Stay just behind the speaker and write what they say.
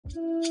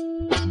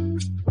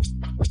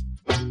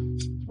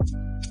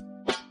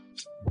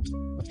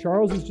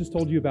Charles has just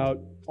told you about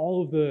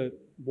all of the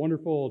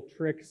wonderful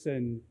tricks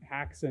and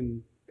hacks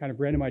and kind of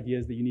random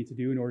ideas that you need to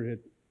do in order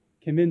to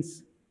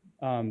convince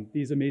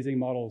these amazing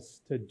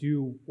models to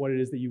do what it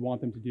is that you want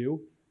them to do.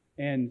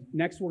 And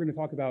next, we're going to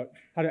talk about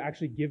how to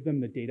actually give them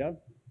the data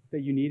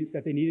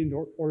that they need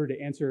in order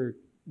to answer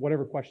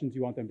whatever questions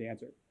you want them to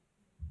answer.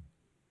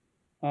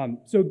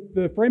 So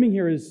the framing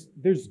here is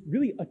there's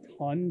really a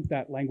ton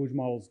that language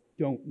models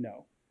don't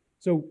know.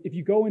 So if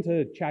you go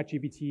into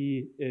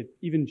ChatGPT,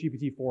 even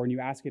GPT-4, and you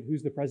ask it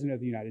who's the president of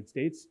the United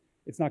States,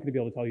 it's not going to be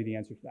able to tell you the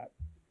answer to that.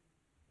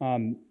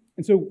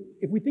 And so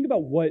if we think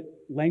about what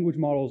language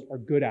models are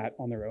good at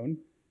on their own,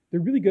 they're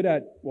really good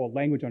at, well,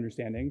 language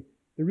understanding.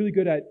 They're really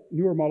good at,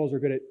 newer models are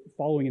good at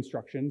following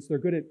instructions. They're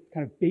good at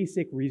kind of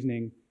basic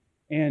reasoning.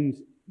 And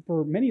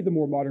for many of the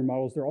more modern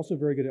models, they're also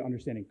very good at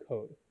understanding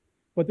code.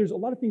 But there's a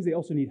lot of things they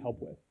also need help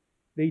with.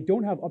 They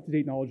don't have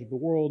up-to-date knowledge of the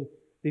world.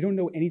 They don't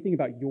know anything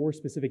about your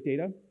specific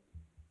data.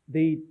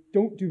 They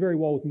don't do very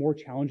well with more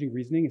challenging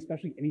reasoning,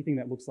 especially anything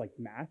that looks like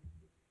math.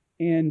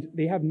 And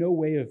they have no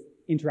way of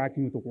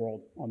interacting with the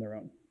world on their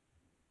own.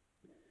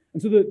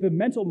 And so the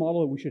mental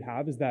model that we should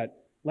have is that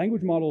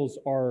language models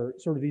are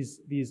sort of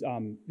these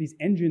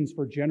engines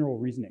for general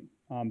reasoning.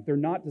 They're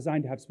not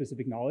designed to have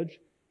specific knowledge,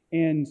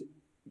 and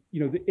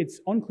it's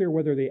unclear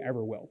whether they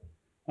ever will.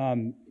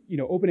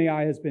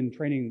 OpenAI has been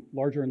training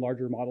larger and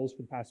larger models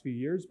for the past few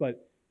years,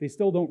 but they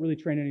still don't really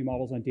train any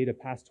models on data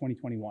past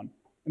 2021.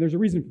 And there's a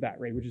reason for that,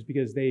 right? Which is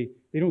because they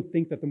don't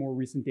think that the more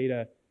recent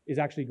data is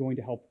actually going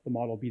to help the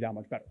model be that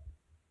much better.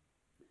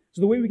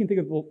 So the way we can think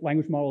of the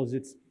language model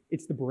is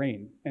it's the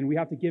brain, and we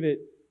have to give it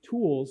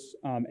tools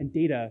and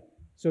data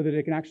so that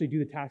it can actually do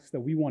the tasks that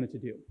we want it to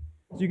do.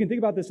 So you can think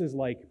about this as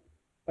like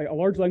a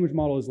large language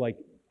model is like,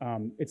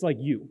 it's like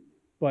you,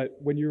 but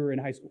when you're in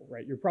high school,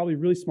 right? You're probably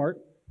really smart,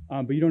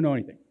 but you don't know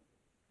anything.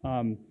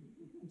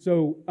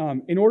 So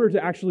in order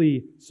to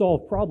actually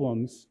solve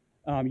problems,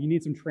 you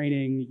need some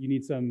training, you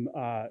need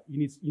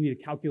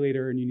a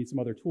calculator, and you need some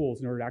other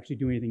tools in order to actually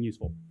do anything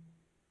useful.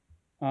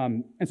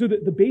 And so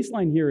the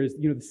baseline here is,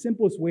 the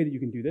simplest way that you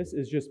can do this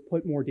is just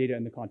put more data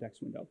in the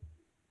context window.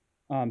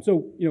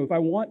 So if I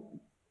want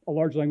a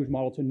large language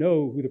model to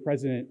know who the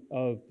president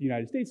of the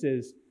United States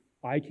is,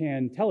 I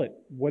can tell it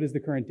what is the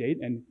current date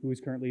and who is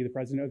currently the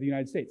president of the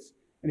United States.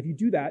 And if you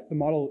do that, the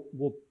model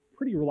will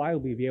pretty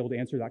reliably be able to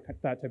answer that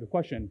type of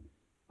question,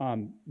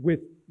 with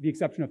the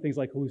exception of things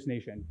like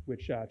hallucination,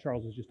 which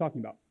Charles was just talking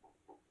about.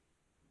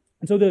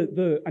 And so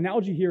the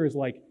analogy here is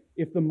like,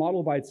 if the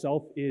model by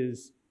itself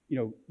is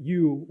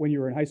you when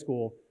you were in high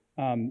school,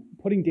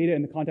 putting data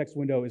in the context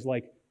window is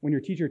like when your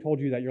teacher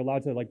told you that you're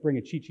allowed to like bring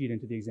a cheat sheet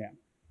into the exam,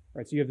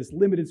 right? So you have this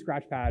limited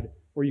scratch pad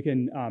where you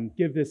can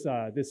give this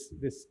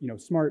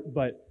smart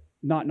but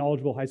not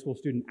knowledgeable high school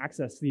student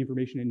access to the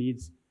information it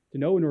needs to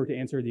know in order to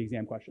answer the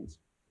exam questions.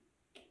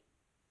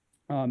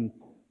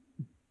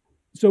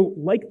 So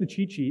like the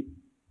cheat sheet,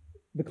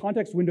 the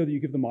context window that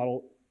you give the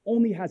model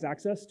only has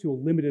access to a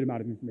limited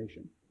amount of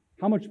information.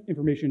 How much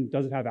information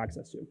does it have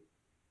access to?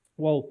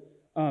 Well,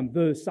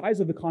 the size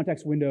of the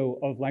context window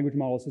of language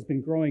models has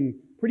been growing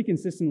pretty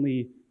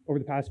consistently over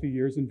the past few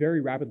years and very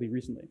rapidly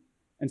recently.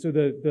 And so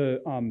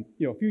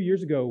a few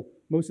years ago,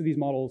 most of these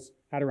models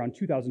had around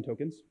 2,000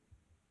 tokens,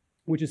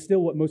 which is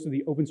still what most of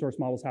the open source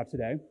models have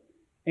today.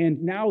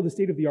 And now the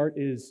state of the art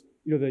is,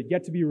 the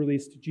yet to be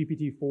released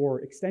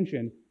GPT-4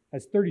 extension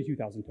has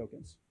 32,000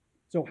 tokens.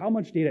 So how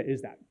much data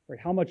is that, right?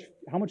 How much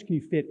can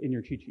you fit in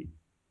your cheat sheet?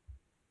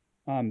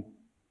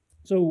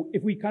 So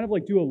if we kind of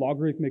like do a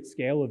logarithmic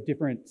scale of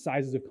different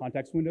sizes of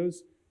context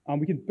windows,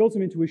 we can build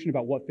some intuition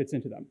about what fits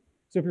into them.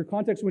 So if your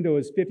context window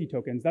is 50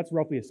 tokens, that's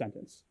roughly a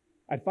sentence.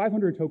 At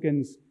 500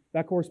 tokens,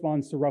 that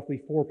corresponds to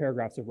roughly 4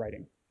 paragraphs of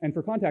writing. And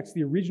for context,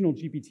 the original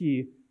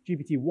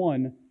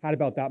GPT-1 had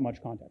about that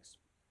much context.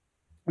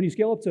 When you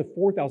scale up to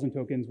 4,000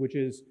 tokens, which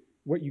is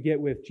what you get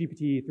with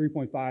GPT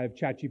 3.5,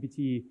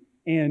 ChatGPT,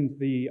 and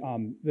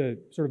the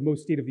sort of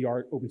most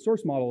state-of-the-art open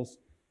source models,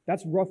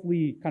 that's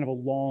roughly kind of a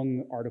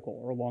long article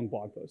or a long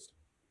blog post.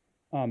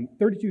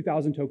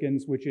 32,000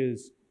 tokens, which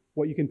is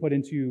what you can put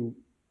into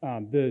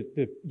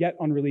the yet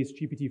unreleased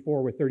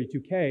GPT-4 with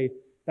 32K,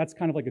 that's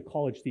kind of like a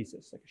college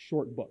thesis, like a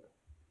short book.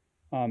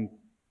 And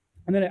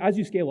then as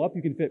you scale up,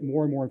 you can fit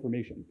more and more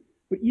information.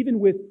 But even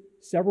with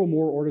several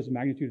more orders of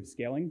magnitude of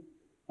scaling,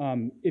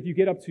 if you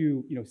get up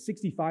to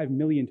 65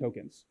 million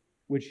tokens,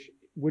 which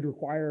would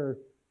require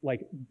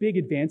like big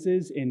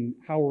advances in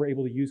how we're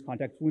able to use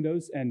context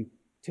windows, and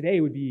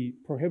today would be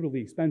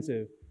prohibitively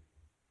expensive,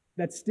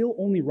 that's still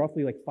only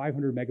roughly like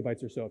 500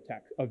 megabytes or so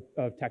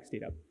of text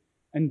data.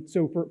 And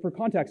so for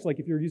context, like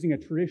if you're using a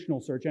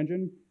traditional search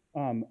engine,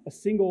 a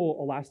single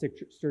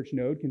Elasticsearch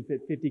node can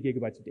fit 50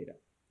 gigabytes of data.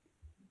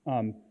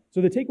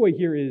 So the takeaway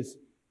here is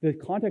the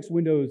context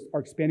windows are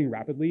expanding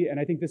rapidly, and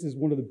I think this is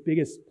one of the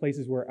biggest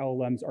places where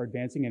LLMs are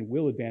advancing and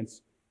will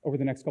advance over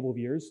the next couple of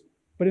years.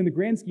 But in the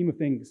grand scheme of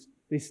things,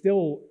 they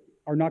still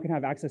are not going to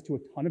have access to a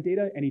ton of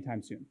data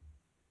anytime soon.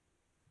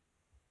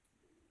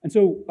 And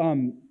so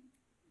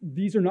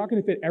these are not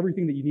going to fit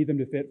everything that you need them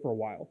to fit for a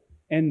while.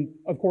 And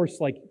of course,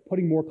 like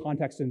putting more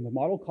context in the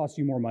model costs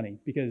you more money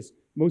because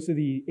most of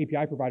the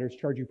API providers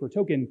charge you per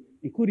token,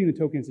 including the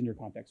tokens in your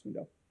context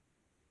window.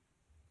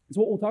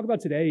 So what we'll talk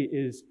about today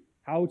is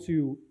how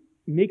to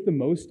make the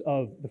most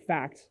of the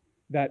fact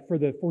that for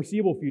the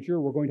foreseeable future,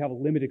 we're going to have a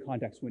limited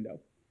context window.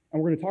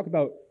 And we're going to talk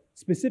about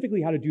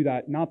specifically how to do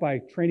that, not by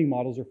training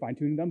models or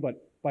fine-tuning them, but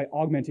by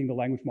augmenting the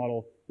language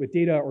model with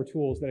data or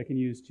tools that it can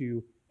use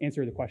to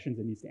answer the questions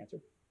it needs to answer.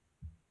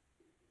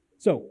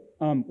 So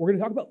we're going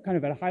to talk about kind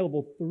of at a high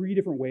level 3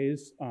 different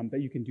ways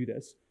that you can do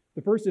this.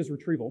 The first is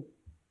retrieval,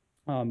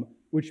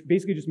 which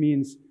basically just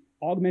means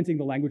augmenting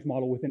the language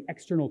model with an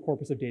external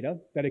corpus of data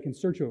that it can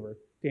search over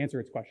to answer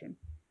its question.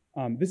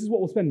 This is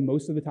what we'll spend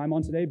most of the time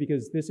on today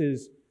because this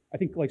is, I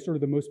think, like sort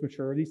of the most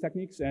mature of these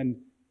techniques and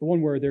the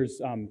one where there's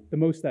the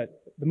most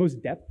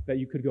depth that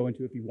you could go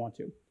into if you want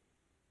to.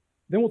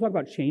 Then we'll talk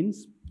about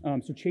chains.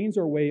 So chains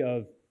are a way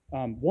of,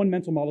 one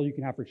mental model you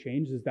can have for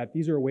chains is that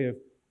these are a way of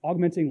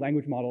augmenting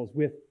language models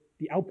with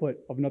the output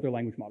of another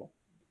language model.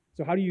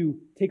 So how do you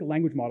take a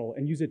language model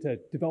and use it to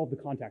develop the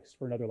context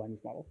for another language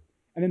model?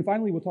 And then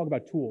finally, we'll talk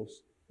about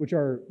tools, which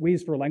are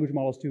ways for language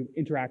models to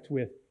interact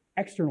with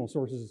external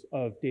sources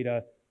of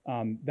data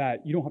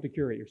that you don't have to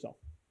curate yourself.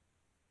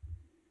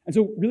 And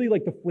so really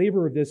like the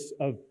flavor of this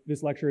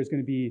lecture is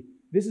going to be,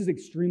 this is an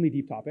extremely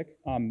deep topic.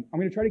 I'm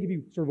going to try to give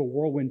you sort of a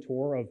whirlwind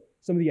tour of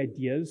some of the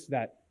ideas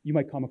that you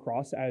might come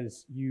across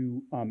as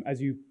you come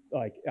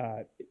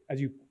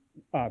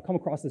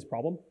across this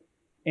problem,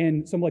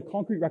 and some like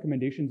concrete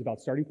recommendations about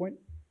starting point.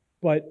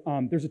 But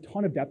there's a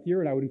ton of depth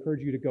here, and I would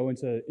encourage you to go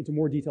into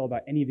more detail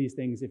about any of these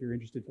things if you're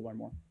interested to learn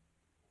more.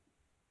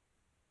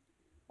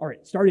 All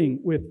right, starting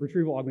with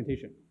retrieval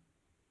augmentation.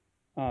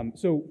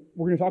 So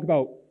we're going to talk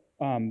about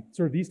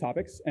sort of these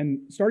topics, and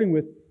starting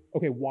with,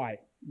 okay, why?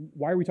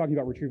 Why are we talking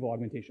about retrieval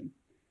augmentation?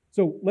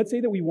 So let's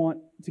say that we want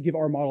to give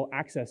our model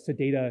access to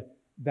data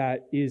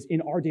that is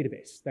in our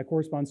database that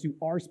corresponds to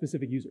our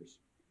specific users.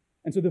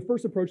 And so the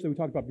first approach that we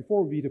talked about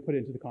before would be to put it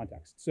into the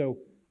context. So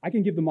I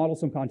can give the model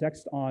some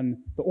context on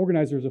the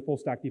organizers of full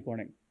stack deep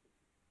learning.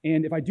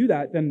 And if I do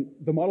that, then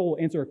the model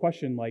will answer a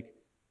question like,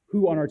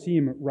 who on our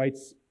team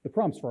writes the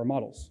prompts for our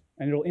models?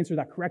 And it'll answer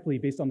that correctly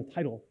based on the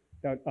title,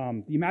 that,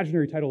 the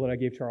imaginary title that I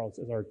gave Charles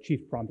as our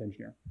chief prompt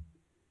engineer.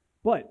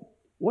 But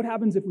what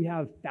happens if we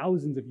have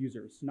thousands of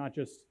users, not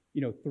just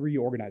 3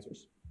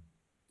 organizers?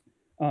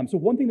 So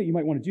one thing that you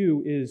might want to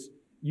do is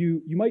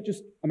you might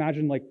just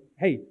imagine like,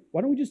 hey,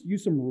 why don't we just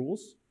use some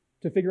rules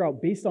to figure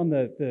out based on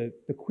the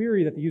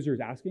query that the user is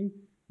asking,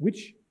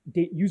 which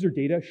user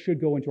data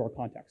should go into our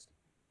context.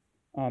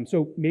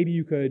 So maybe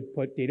you could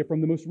put data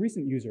from the most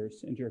recent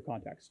users into your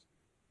context.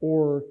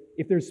 Or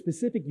if there's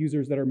specific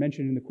users that are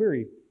mentioned in the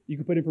query, you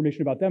could put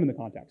information about them in the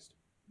context.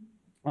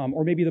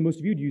 Or maybe the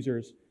most viewed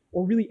users,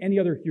 or really any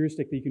other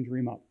heuristic that you can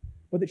dream up.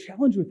 But the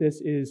challenge with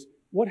this is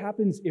what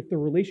happens if the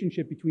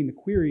relationship between the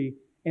query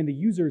and the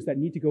users that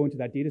need to go into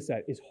that data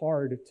set is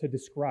hard to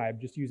describe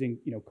just using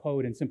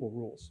code and simple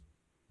rules.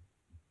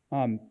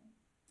 And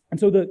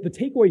so the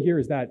takeaway here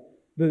is that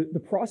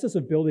the process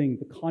of building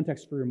the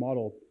context for your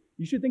model,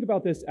 you should think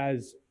about this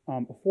as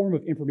a form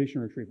of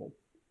information retrieval.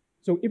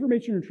 So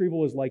information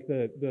retrieval is like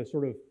the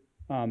sort of,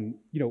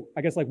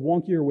 I guess like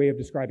wonkier way of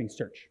describing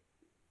search.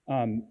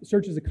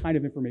 Search is a kind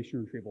of information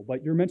retrieval,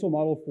 but your mental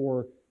model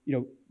for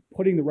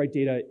putting the right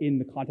data in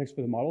the context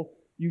for the model,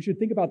 you should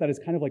think about that as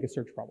kind of like a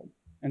search problem.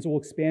 And so we'll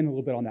expand a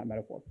little bit on that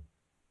metaphor.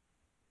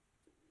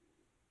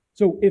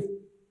 So if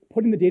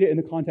putting the data in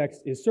the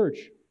context is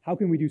search, how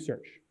can we do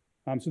search?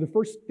 So the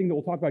first thing that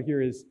we'll talk about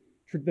here is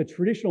the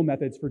traditional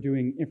methods for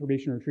doing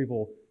information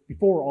retrieval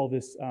before all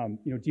this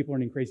deep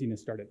learning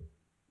craziness started.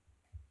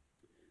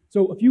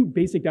 So a few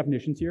basic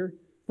definitions here.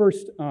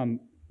 First,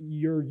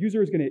 your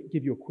user is going to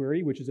give you a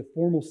query, which is a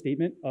formal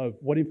statement of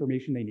what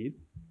information they need.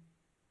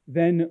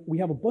 Then we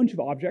have a bunch of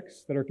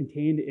objects that are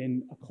contained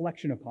in a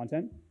collection of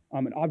content.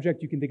 An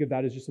object, you can think of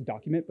that as just a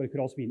document, but it could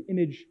also be an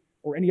image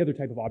or any other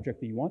type of object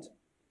that you want.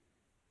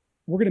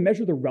 We're going to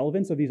measure the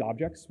relevance of these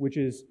objects, which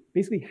is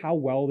basically how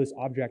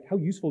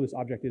useful this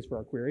object is for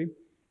our query.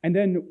 And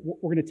then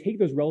we're going to take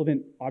those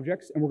relevant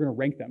objects and we're going to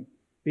rank them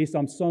based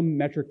on some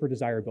metric for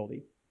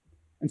desirability.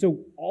 And so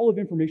all of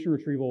information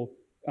retrieval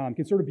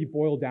can sort of be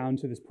boiled down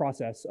to this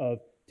process of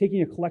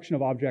taking a collection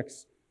of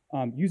objects,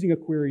 using a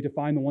query to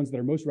find the ones that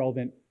are most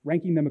relevant,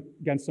 ranking them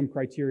against some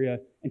criteria,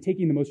 and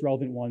taking the most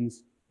relevant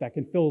ones that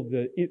can fill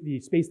the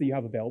space that you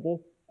have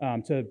available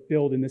to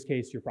build, in this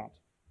case, your prompt.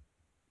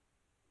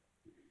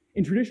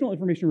 In traditional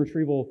information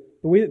retrieval,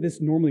 the way that this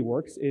normally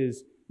works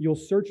is you'll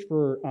search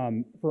for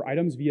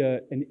items via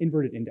an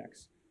inverted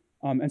index.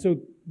 And so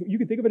you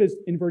can think of it as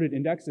inverted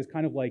index as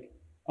kind of like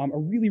a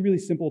really, really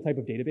simple type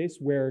of database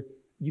where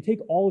you take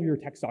all of your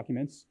text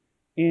documents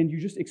and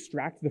you just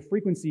extract the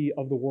frequency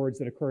of the words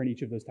that occur in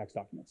each of those text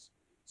documents.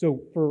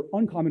 So for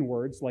uncommon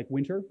words like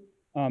winter,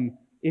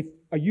 if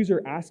a user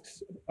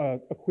asks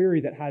a query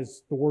that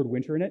has the word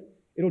winter in it,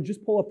 it'll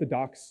just pull up the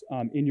docs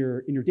in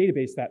your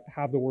database that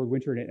have the word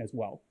winter in it as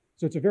well.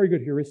 So it's a very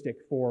good heuristic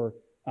for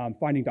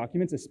finding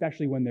documents,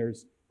 especially when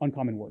there's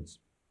uncommon words.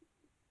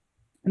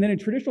 And then in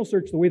traditional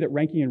search, the way that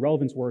ranking and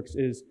relevance works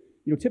is,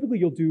 typically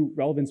you'll do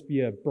relevance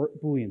via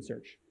Boolean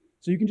search.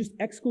 So you can just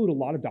exclude a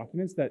lot of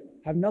documents that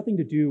have nothing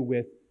to do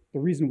with the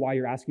reason why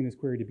you're asking this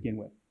query to begin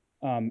with.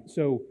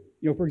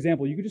 For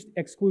example, you could just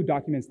exclude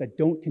documents that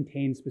don't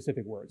contain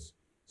specific words.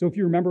 So if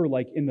you remember,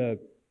 like in the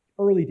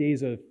early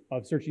days of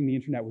searching the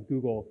internet with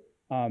Google,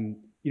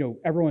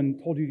 everyone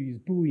told you to use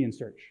Boolean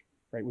search,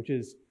 right? Which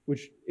is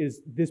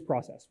this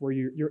process where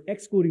you're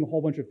excluding a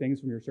whole bunch of things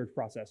from your search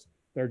process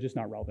that are just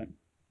not relevant.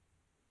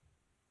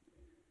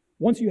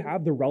 Once you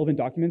have the relevant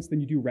documents,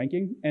 then you do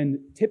ranking. And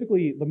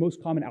typically, the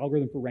most common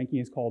algorithm for ranking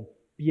is called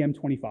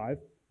BM25.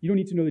 You don't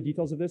need to know the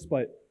details of this,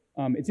 but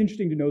it's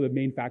interesting to know the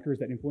main factors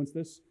that influence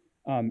this.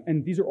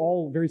 And these are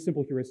all very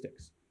simple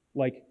heuristics.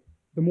 Like,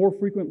 the more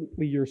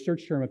frequently your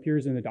search term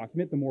appears in the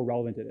document, the more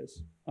relevant it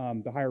is,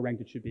 the higher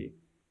ranked it should be.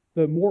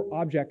 The more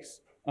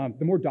objects,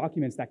 the more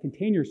documents that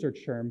contain your search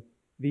term,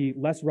 the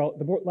less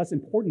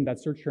important that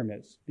search term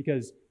is,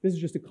 because this is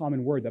just a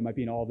common word that might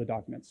be in all of the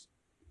documents.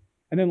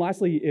 And then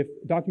lastly, if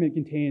a document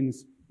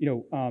contains,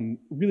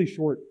 really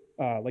short,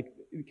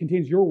 it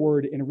contains your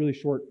word in a really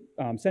short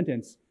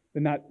sentence,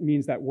 then that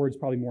means that word's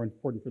probably more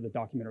important for the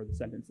document or the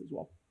sentence as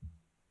well.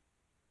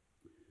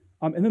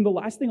 And then the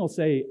last thing I'll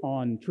say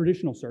on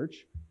traditional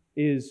search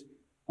is,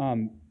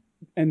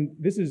 and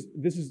this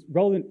is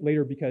relevant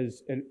later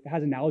because it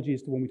has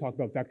analogies to when we talk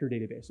about vector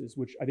databases,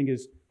 which I think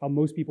is how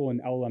most people in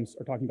LLMs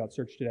are talking about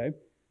search today.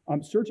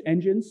 Search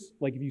engines,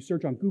 like if you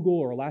search on Google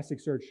or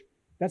Elasticsearch,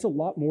 that's a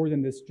lot more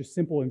than this just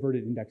simple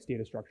inverted index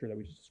data structure that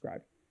we just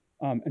described.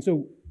 And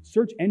so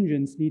search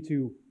engines need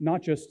to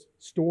not just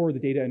store the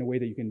data in a way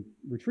that you can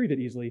retrieve it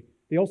easily,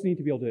 they also need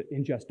to be able to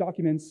ingest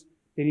documents,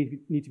 they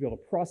need to be able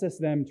to process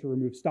them to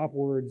remove stop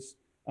words,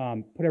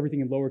 put everything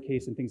in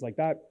lowercase and things like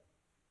that.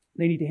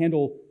 They need to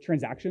handle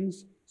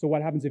transactions. So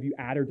what happens if you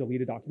add or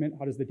delete a document?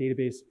 How does the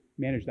database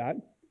manage that?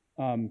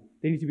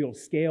 They need to be able to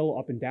scale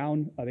up and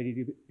down. They need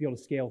to be able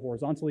to scale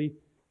horizontally.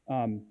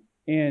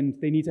 And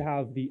they need to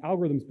have the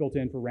algorithms built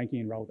in for ranking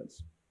and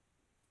relevance.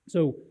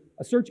 So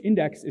a search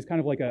index is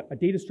kind of like a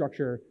data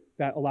structure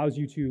that allows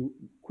you to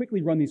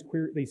quickly run these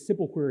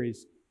simple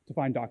queries to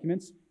find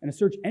documents, and a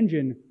search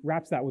engine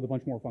wraps that with a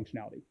bunch more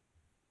functionality.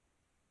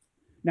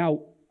 Now,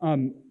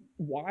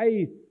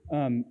 why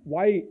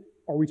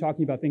are we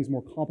talking about things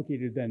more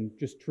complicated than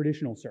just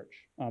traditional search,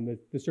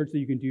 the search that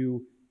you can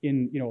do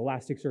in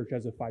Elasticsearch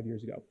as of 5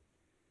 years ago?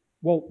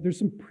 Well, there's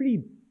some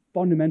pretty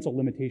fundamental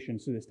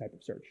limitations to this type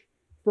of search.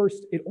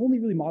 First, it only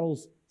really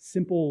models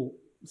simple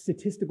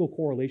statistical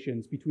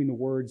correlations between the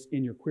words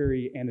in your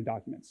query and the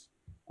documents,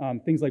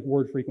 things like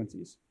word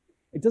frequencies.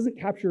 It doesn't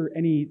capture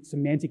any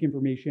semantic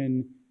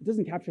information. It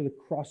doesn't capture the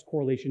cross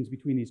correlations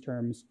between these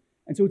terms.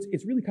 And so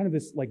it's really kind of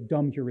this like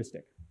dumb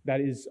heuristic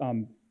that is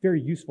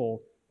very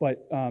useful,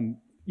 but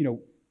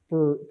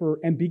for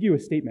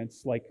ambiguous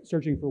statements like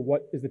searching for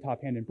what is the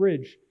top hand in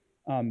bridge,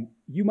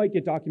 you might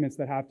get documents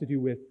that have to do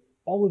with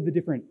all of the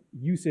different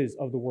uses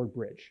of the word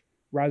bridge,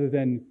 rather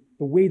than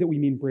the way that we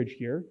mean bridge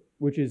here,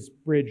 which is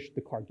bridge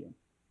the card game.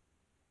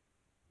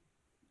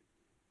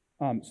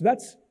 So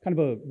that's kind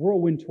of a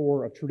whirlwind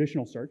tour of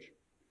traditional search.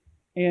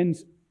 And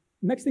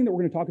next thing that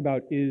we're going to talk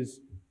about is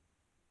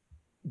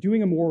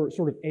doing a more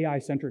sort of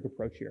AI-centric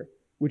approach here,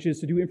 which is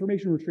to do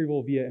information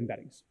retrieval via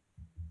embeddings.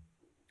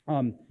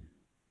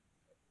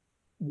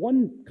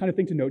 One kind of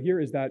thing to note here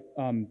is that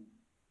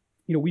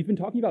we've been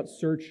talking about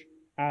search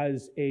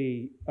as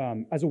a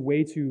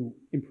way to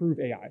improve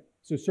AI.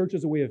 So search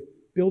as a way of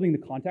building the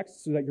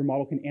context so that your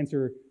model can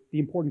answer the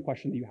important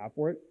question that you have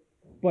for it.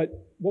 But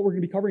what we're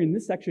going to be covering in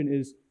this section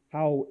is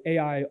how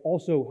AI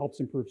also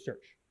helps improve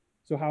search.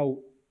 So how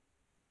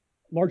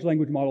large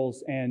language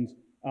models and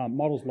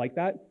models like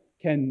that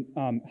can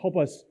help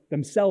us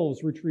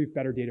themselves retrieve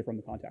better data from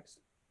the context.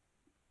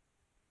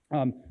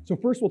 So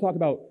first we'll talk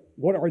about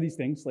what are these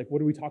things, like what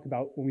do we talk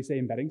about when we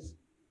say embeddings.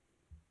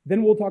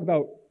 Then we'll talk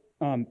about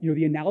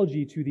the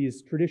analogy to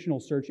these traditional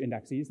search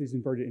indexes, these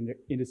inverted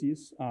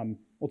indices.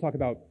 We'll talk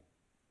about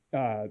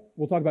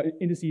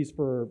indices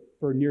for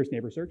nearest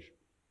neighbor search.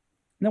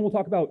 And then we'll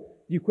talk about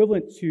the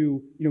equivalent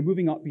to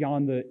moving up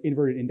beyond the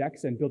inverted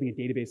index and building a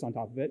database on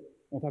top of it.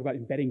 We'll talk about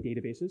embedding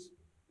databases.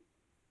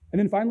 And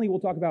then finally, we'll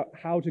talk about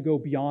how to go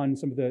beyond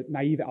some of the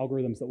naive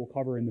algorithms that we'll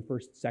cover in the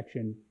first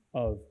section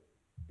of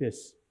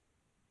this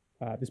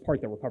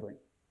part that we're covering.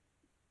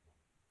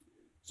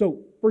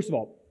 So first of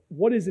all,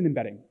 what is an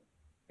embedding?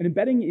 An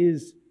embedding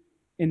is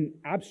an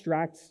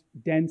abstract,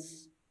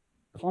 dense,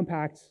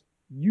 compact,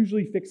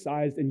 usually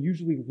fixed-sized, and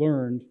usually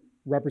learned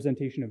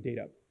representation of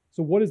data.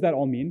 So what does that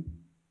all mean?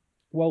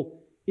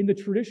 Well, in the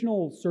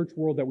traditional search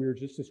world that we were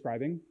just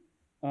describing,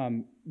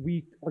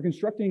 we are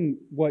constructing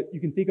what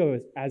you can think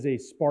of as a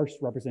sparse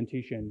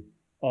representation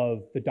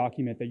of the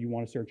document that you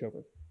want to search over.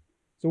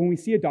 So when we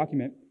see a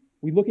document,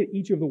 we look at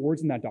each of the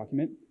words in that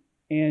document,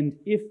 and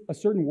if a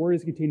certain word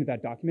is contained in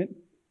that document,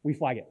 we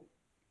flag it.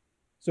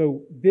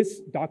 So this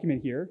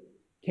document here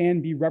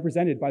can be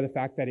represented by the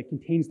fact that it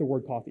contains the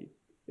word coffee,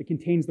 it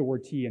contains the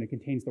word tea, and it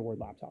contains the word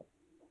laptop.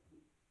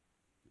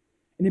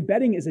 An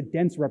embedding is a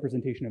dense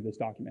representation of this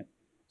document.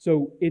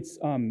 So it's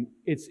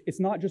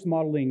not just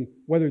modeling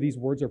whether these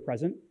words are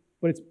present,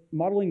 but it's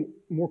modeling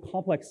more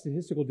complex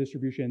statistical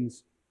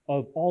distributions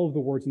of all of the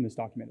words in this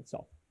document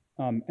itself.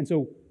 And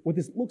so what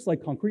this looks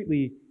like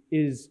concretely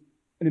is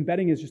an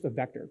embedding is just a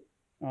vector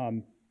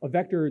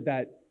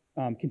that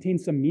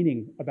contains some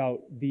meaning about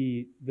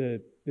the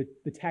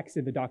text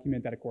in the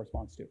document that it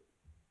corresponds to.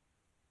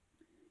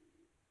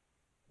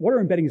 What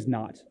are embeddings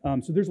not?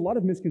 So there's a lot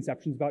of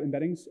misconceptions about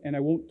embeddings, and I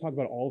won't talk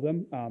about all of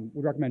them.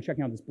 Would recommend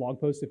checking out this blog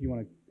post if you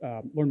want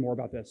to learn more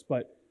about this.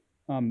 But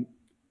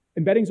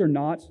embeddings are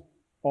not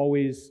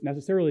always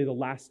necessarily the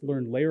last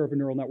learned layer of a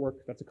neural network.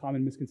 That's a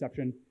common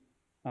misconception.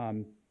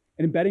 An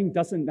embedding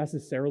doesn't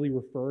necessarily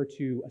refer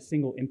to a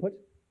single input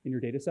in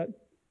your data set,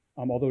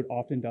 although it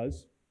often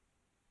does.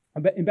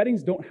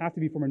 Embeddings don't have to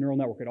be from a neural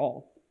network at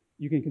all.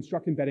 You can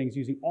construct embeddings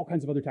using all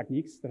kinds of other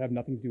techniques that have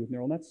nothing to do with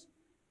neural nets.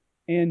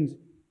 And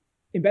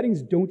embeddings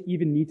don't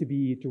even need to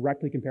be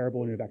directly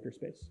comparable in a vector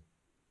space.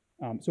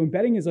 So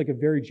embedding is like a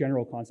very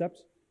general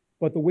concept,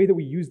 but the way that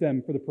we use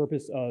them for the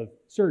purpose of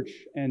search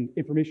and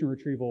information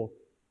retrieval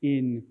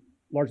in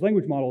large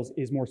language models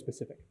is more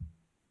specific.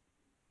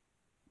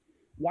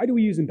 Why do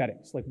we use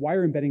embeddings? Like, why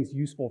are embeddings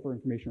useful for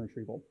information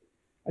retrieval?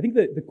 I think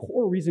that the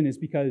core reason is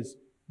because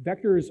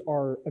vectors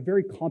are a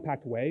very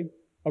compact way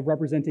of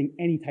representing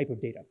any type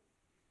of data.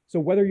 So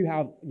whether you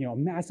have a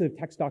massive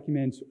text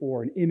document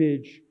or an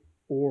image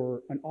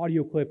or an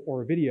audio clip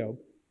or a video,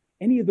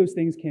 any of those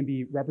things can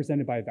be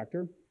represented by a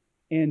vector,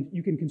 and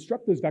you can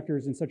construct those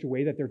vectors in such a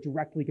way that they're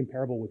directly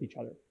comparable with each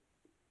other.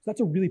 So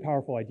that's a really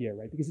powerful idea,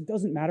 right? Because it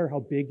doesn't matter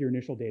how big your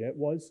initial data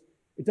was.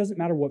 It doesn't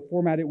matter what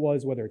format it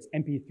was, whether it's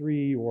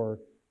MP3 or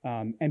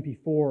MP4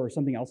 or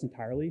something else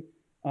entirely.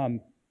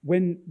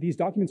 When these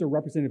documents are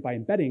represented by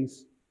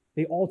embeddings,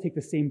 they all take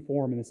the same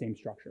form and the same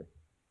structure.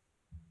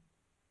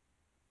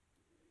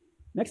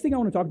 Next thing I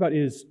want to talk about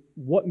is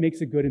what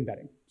makes a good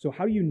embedding. So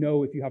how do you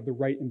know if you have the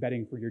right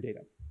embedding for your data?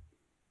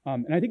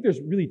 And I think there's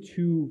really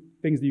two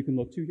things that you can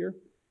look to here.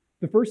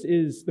 The first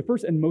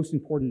and most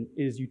important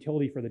is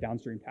utility for the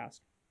downstream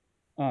task.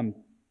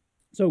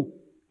 So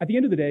at the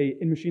end of the day,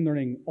 in machine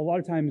learning, a lot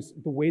of times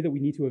the way that we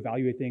need to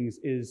evaluate things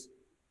is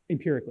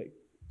empirically.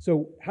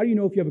 So how do you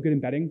know if you have a good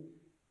embedding?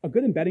 A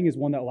good embedding is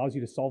one that allows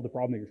you to solve the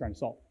problem that you're trying to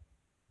solve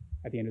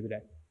at the end of the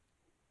day.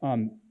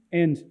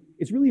 And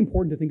it's really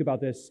important to think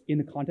about this in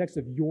the context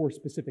of your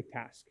specific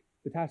task,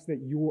 the task that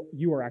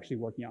you are actually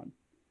working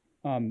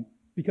on.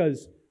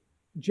 Because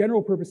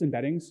general purpose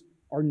embeddings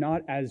are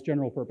not as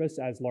general purpose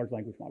as large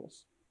language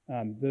models.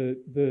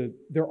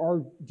 There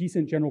are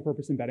decent general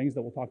purpose embeddings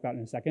that we'll talk about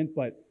in a second,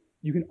 but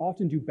you can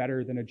often do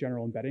better than a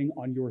general embedding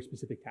on your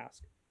specific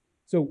task.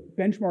 So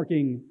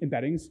benchmarking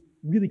embeddings,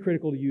 really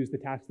critical to use the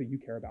task that you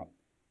care about.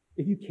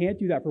 If you can't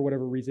do that for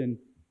whatever reason,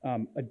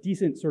 a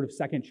decent sort of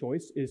second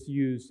choice is to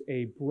use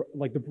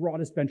the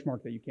broadest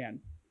benchmark that you can.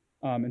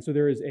 And so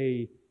there is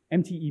a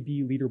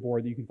MTEB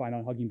leaderboard that you can find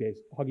on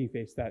Hugging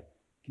Face that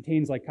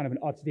contains like kind of an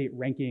up-to-date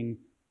ranking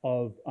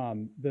of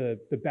the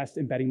best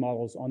embedding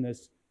models on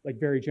this like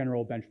very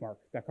general benchmark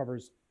that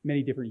covers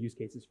many different use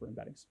cases for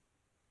embeddings.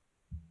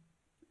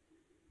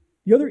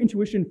 The other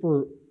intuition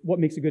for what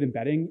makes a good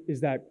embedding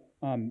is that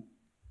in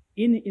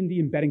the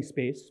embedding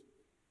space,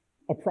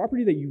 a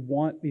property that you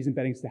want these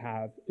embeddings to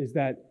have is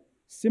that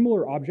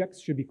similar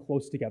objects should be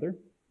close together,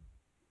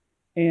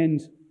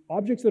 and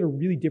objects that are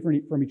really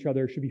different from each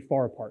other should be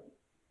far apart.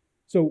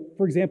 So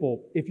for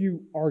example, if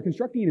you are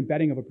constructing an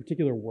embedding of a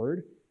particular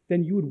word,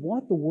 then you would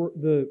want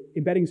the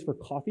embeddings for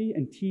coffee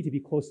and tea to be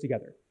close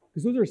together,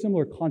 because those are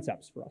similar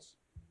concepts for us.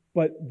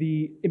 But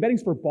the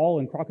embeddings for ball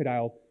and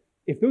crocodile,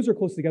 if those are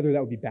close together, that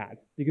would be bad,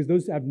 because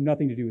those have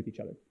nothing to do with each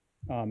other,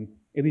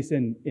 at least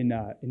in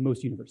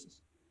most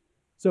universes.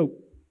 So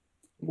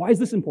why is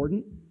this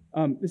important?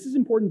 This is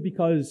important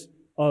because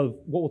of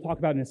what we'll talk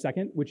about in a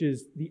second, which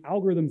is the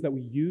algorithms that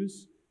we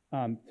use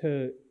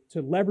to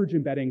leverage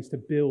embeddings to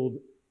build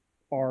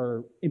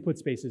our input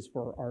spaces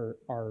for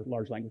our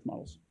large language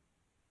models.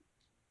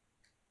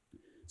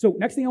 So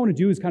next thing I want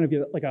to do is kind of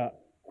get like a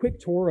quick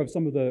tour of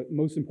some of the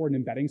most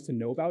important embeddings to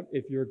know about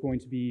if you're going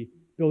to be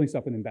building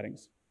stuff with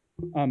embeddings.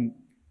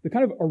 The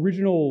kind of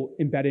original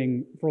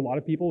embedding for a lot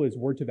of people is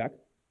word2vec.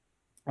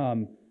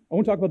 I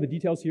won't talk about the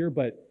details here,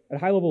 but at a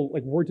high level,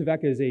 like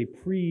word2vec is a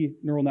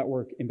pre-neural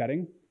network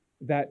embedding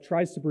that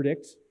tries to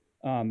predict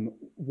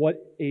what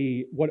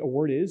a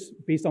word is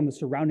based on the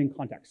surrounding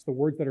context, the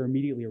words that are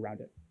immediately around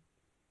it.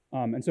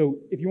 And so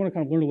if you want to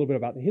kind of learn a little bit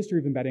about the history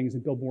of embeddings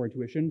and build more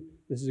intuition,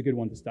 this is a good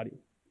one to study.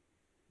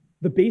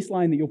 The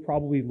baseline that you'll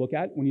probably look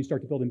at when you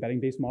start to build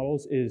embedding-based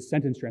models is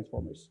sentence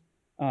transformers.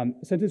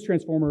 Sentence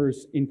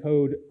transformers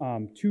encode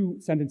 2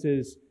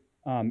 sentences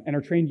and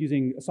are trained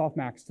using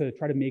softmax to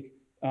try to make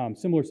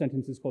similar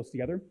sentences close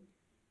together.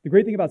 The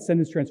great thing about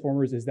sentence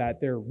transformers is that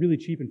they're really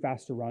cheap and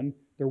fast to run.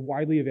 They're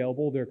widely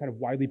available. They're kind of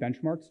widely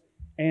benchmarked,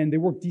 and they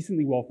work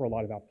decently well for a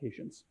lot of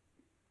applications.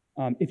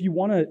 If you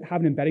want to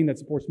have an embedding that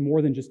supports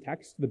more than just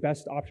text, the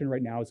best option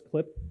right now is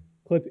Clip.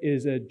 Clip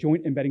is a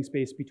joint embedding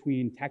space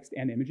between text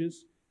and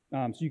images.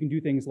 So you can do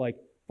things like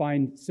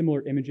find similar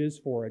images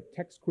for a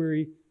text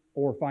query,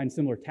 or find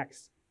similar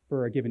text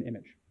for a given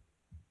image.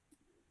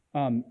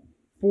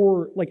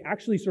 For like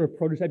actually sort of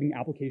prototyping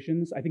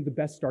applications, I think the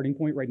best starting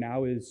point right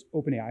now is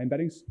OpenAI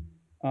embeddings.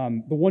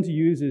 The one to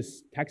use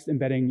is text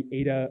embedding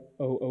ADA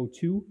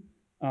 002.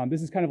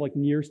 This is kind of like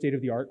near state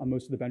of the art on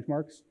most of the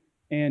benchmarks.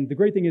 And the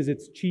great thing is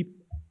it's cheap,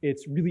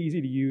 it's really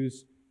easy to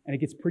use, and it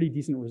gets pretty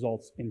decent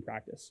results in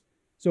practice.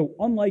 So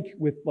unlike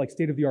with like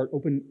state of the art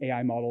open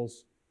AI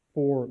models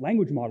for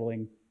language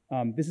modeling,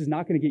 this is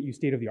not going to get you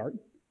state of the art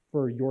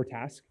for your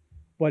task,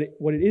 but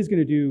what it is going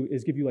to do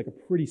is give you like a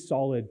pretty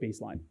solid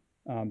baseline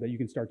that you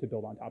can start to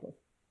build on top of.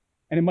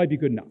 And it might be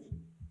good enough.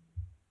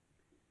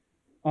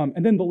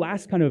 And then the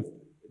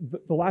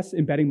last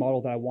embedding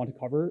model that I want to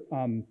cover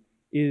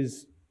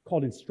is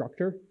called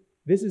instructor.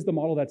 This is the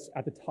model that's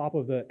at the top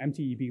of the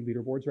MTEB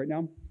leaderboards right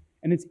now.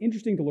 And it's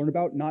interesting to learn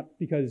about, not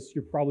because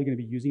you're probably going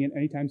to be using it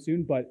anytime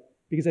soon, but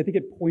because I think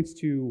it points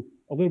to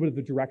a little bit of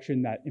the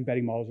direction that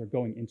embedding models are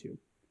going into.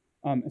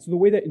 And so the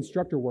way that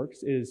instructor works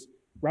is,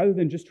 rather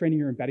than just training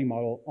your embedding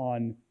model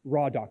on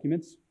raw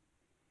documents,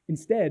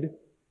 instead,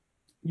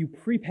 you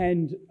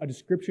prepend a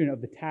description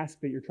of the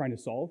task that you're trying to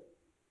solve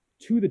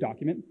to the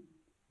document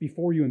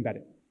before you embed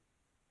it.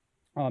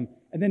 And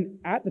then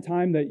at the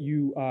time that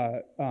you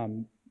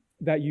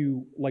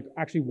like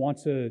actually want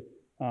to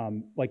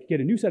like get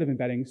a new set of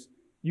embeddings,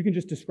 you can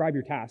just describe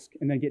your task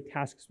and then get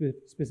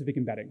task-specific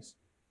embeddings,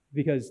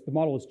 because the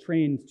model is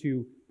trained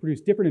to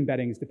produce different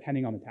embeddings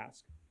depending on the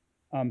task.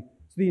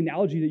 So the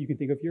analogy that you can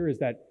think of here is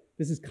that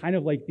this is kind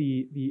of like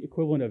the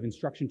equivalent of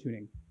instruction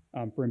tuning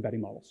for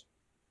embedding models.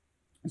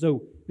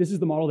 So this is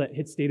the model that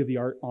hits state of the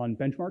art on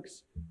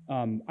benchmarks.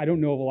 I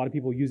don't know of a lot of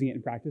people using it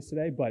in practice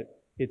today, but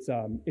it's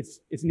an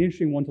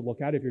interesting one to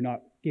look at if you're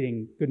not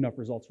getting good enough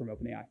results from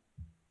OpenAI.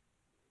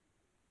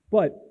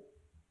 But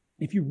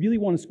if you really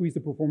want to squeeze the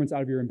performance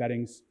out of your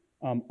embeddings,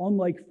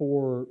 unlike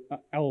for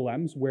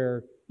LLMs,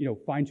 where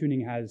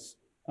fine-tuning has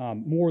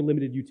more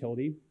limited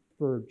utility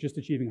for just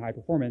achieving high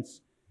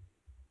performance,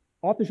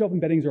 off-the-shelf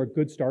embeddings are a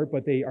good start,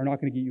 but they are not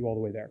going to get you all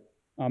the way there.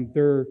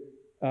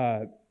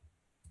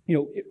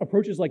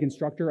 Approaches like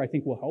instructor I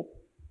think will help,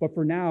 but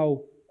for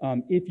now,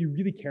 if you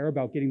really care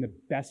about getting the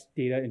best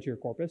data into your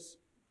corpus,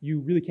 you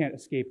really can't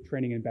escape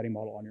training an embedding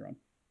model on your own.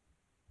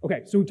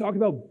 Okay, so we talked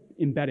about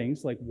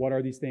embeddings, like what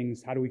are these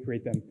things, how do we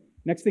create them?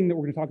 Next thing that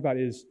we're going to talk about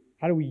is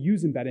how do we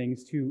use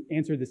embeddings to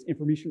answer this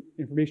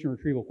information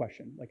retrieval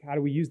question? Like how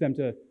do we use them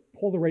to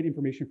pull the right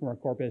information from our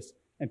corpus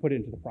and put it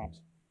into the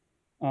prompts?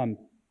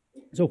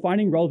 So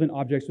finding relevant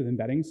objects with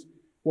embeddings,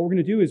 what we're going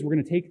to do is we're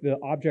going to take the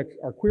object,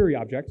 our query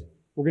object,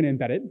 we're going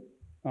to embed it,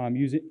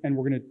 use it, and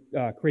we're going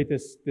to create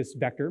this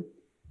vector.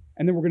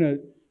 And then we're going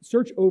to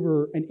search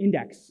over an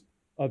index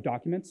of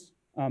documents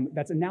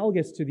that's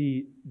analogous to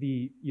the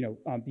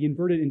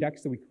inverted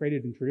index that we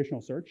created in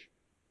traditional search.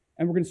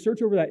 And we're going to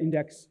search over that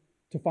index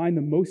to find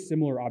the most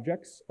similar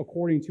objects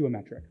according to a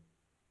metric.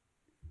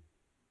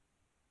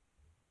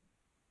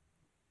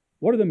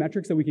 What are the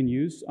metrics that we can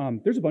use?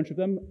 There's a bunch of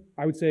them.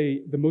 I would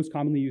say the most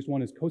commonly used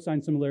one is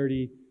cosine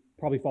similarity,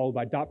 probably followed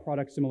by dot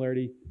product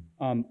similarity.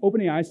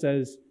 OpenAI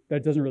says that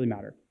it doesn't really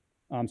matter.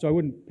 So I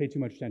wouldn't pay too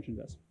much attention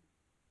to this.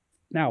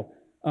 Now,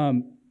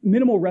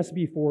 minimal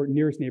recipe for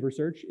nearest neighbor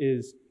search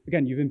is,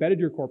 again, you've embedded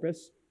your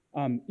corpus.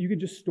 You can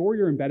just store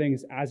your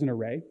embeddings as an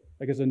array,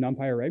 like as a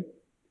NumPy array.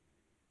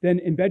 Then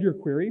embed your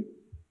query,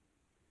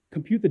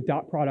 compute the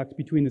dot product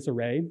between this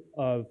array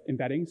of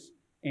embeddings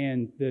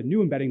and the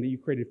new embedding that you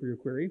created for your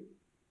query,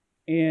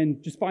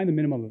 and just find the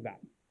minimum of that.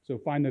 So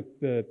find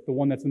the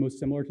one that's the most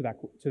similar to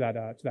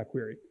that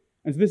query.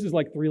 And so this is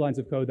like 3 lines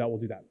of code that will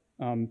do that.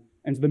 And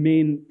so the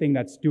main thing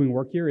that's doing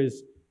work here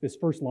is this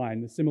first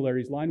line, the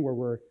similarities line, where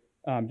we're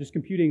just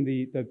computing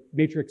the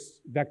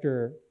matrix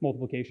vector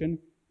multiplication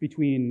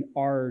between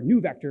our new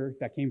vector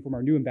that came from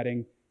our new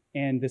embedding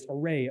and this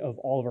array of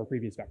all of our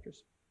previous vectors.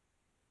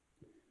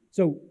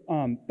 So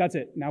that's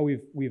it. Now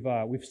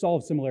we've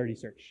solved similarity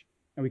search,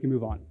 and we can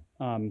move on.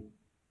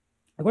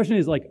 The question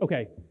is like,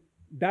 okay,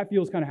 that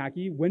feels kind of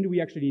hacky. When do we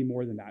actually need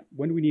more than that?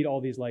 When do we need all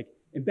these like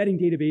embedding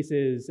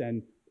databases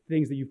and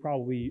things that you've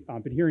probably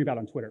been hearing about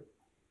on Twitter?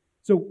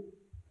 So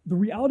the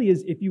reality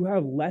is, if you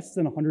have less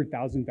than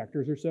 100,000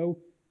 vectors or so,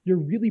 you're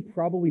really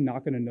probably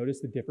not going to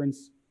notice the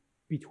difference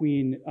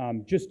between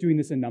just doing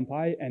this in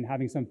NumPy and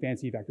having some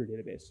fancy vector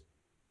database.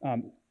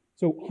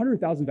 So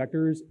 100,000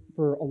 vectors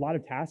for a lot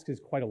of tasks is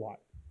quite a lot.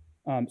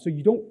 So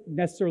you don't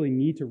necessarily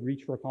need to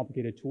reach for a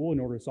complicated tool in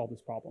order to solve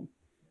this problem.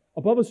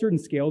 Above a certain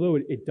scale, though,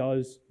 it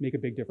does make a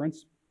big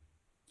difference.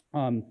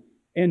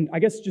 And I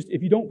guess just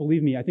if you don't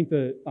believe me, I think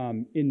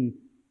in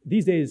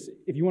these days,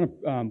 if you want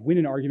to win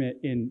an argument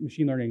in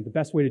machine learning, the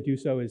best way to do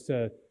so is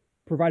to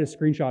provide a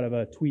screenshot of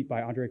a tweet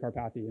by Andre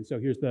Karpathy. And so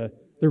here's the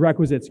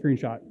requisite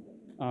screenshot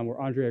where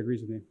Andre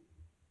agrees with me.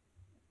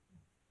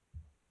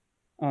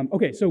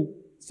 Okay, so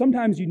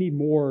sometimes you need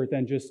more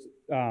than just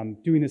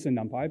doing this in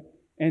NumPy,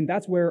 and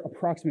that's where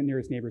approximate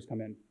nearest neighbors come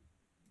in.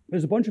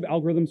 There's a bunch of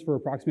algorithms for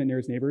approximate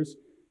nearest neighbors.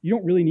 You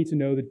don't really need to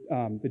know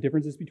the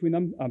differences between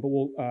them,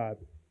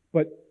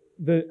 but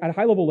at a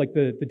high level, like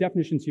the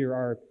definitions here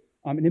are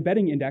an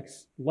embedding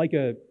index, like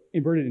a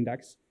inverted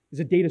index, is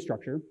a data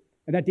structure.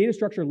 And that data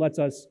structure lets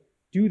us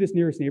do this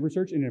nearest neighbor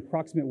search in an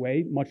approximate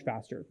way much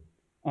faster.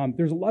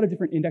 There's a lot of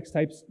different index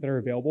types that are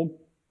available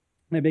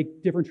that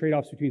make different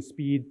trade-offs between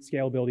speed,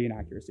 scalability, and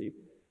accuracy.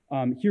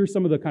 Here's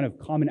some of the kind of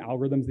common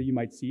algorithms that you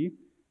might see.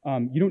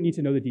 You don't need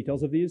to know the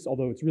details of these,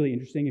 although it's really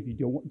interesting if you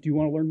do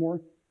want to learn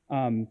more.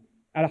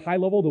 At a high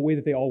level, the way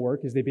that they all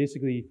work is they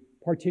basically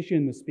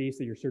partition the space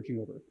that you're searching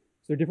over.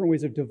 So there are different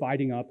ways of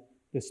dividing up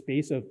the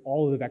space of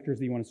all of the vectors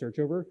that you want to search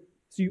over.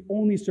 So you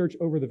only search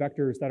over the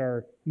vectors that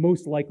are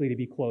most likely to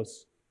be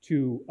close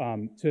to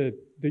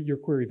your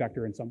query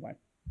vector in some way.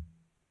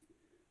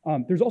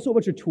 There's also a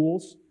bunch of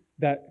tools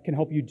that can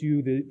help you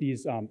do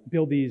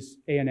build these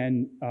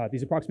ANN,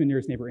 these approximate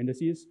nearest neighbor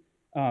indices.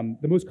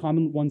 The most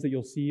common ones that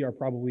you'll see are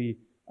probably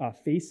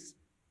FACE,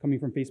 coming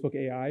from Facebook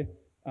AI,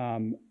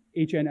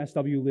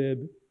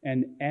 HNSWLib,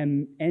 and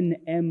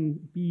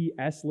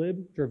NMBSLib,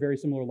 which are very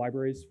similar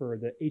libraries for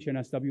the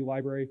HNSW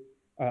library,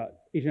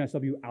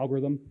 HNSW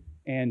algorithm,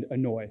 and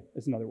Annoy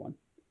is another one.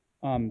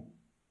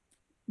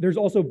 There's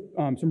also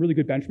some really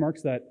good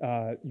benchmarks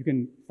that you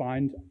can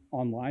find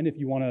online if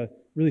you want to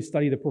really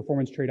study the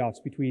performance trade-offs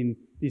between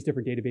these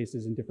different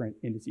databases and different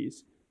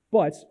indices.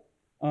 But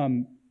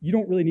you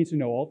don't really need to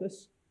know all of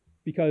this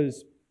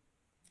because,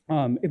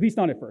 at least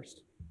not at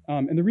first.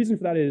 And the reason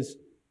for that is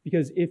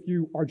because if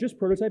you are just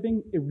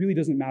prototyping, it really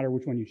doesn't matter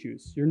which one you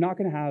choose. You're not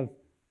going to have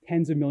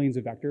tens of millions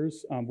of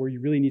vectors where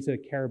you really need to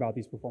care about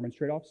these performance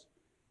trade-offs.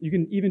 You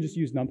can even just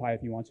use NumPy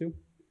if you want to.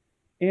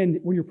 And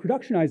when you're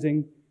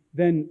productionizing,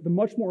 then the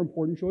much more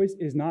important choice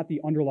is not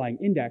the underlying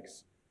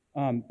index,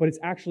 but it's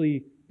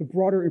actually the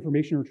broader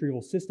information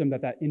retrieval system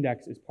that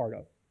index is part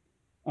of.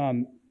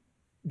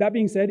 That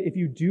being said, if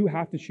you do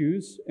have to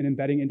choose an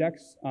embedding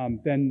index,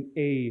 then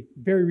a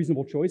very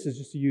reasonable choice is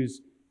just to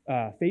use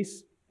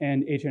FACE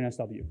and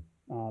HNSW.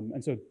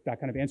 And so that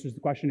kind of answers the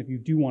question if you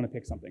do want to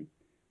pick something.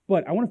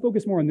 But I want to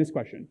focus more on this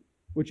question,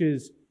 which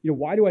is,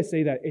 why do I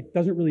say that it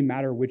doesn't really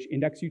matter which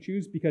index you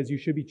choose, because you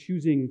should be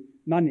choosing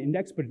not an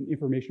index, but an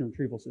information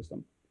retrieval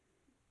system.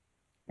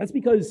 That's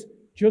because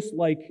just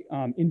like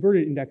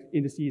inverted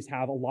indices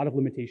have a lot of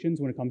limitations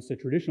when it comes to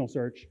traditional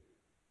search,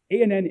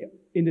 ANN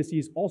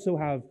indices also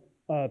have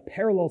a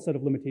parallel set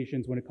of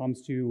limitations when it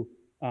comes to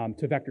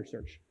vector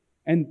search.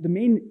 And the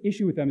main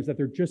issue with them is that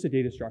they're just a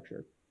data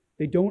structure.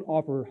 They don't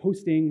offer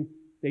hosting,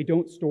 they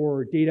don't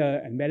store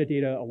data and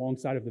metadata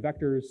alongside of the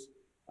vectors.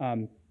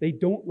 They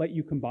don't let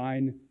you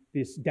combine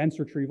this dense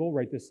retrieval,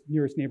 right, this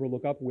nearest neighbor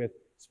lookup, with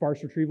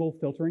sparse retrieval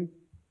filtering.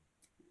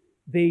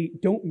 They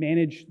don't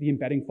manage the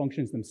embedding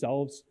functions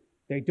themselves.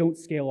 They don't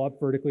scale up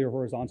vertically or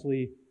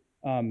horizontally.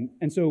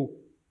 And so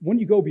when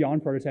you go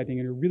beyond prototyping and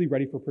you're really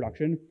ready for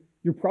production,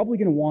 you're probably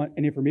going to want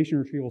an information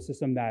retrieval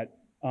system that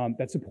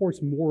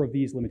supports more of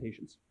these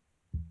limitations.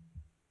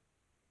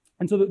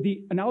 And so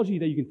the analogy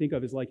that you can think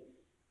of is like,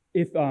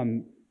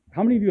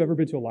 how many of you have ever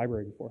been to a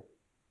library before?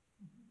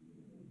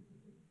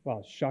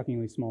 Wow,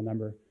 shockingly small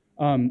number.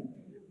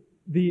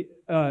 You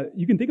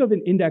can think of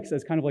an index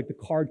as kind of like the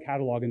card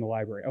catalog in the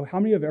library. Oh, how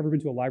many have ever been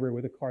to a library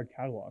with a card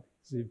catalog?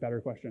 This is a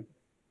better question.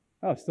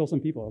 Oh, still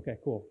some people. Okay,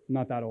 cool. I'm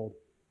not that old.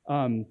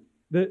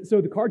 So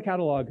the card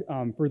catalog,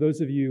 for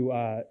those of you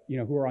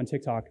who are on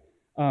TikTok,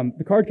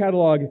 the card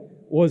catalog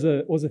was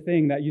a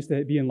thing that used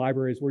to be in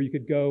libraries where you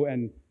could go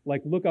and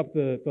like look up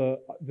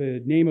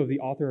the name of the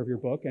author of your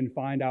book and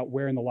find out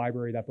where in the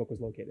library that book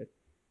was located,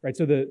 right?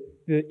 So the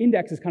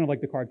index is kind of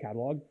like the card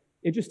catalog.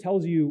 It just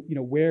tells you,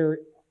 where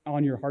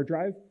on your hard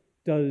drive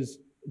does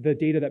the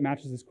data that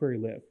matches this query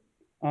live.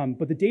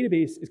 But the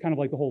database is kind of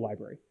like the whole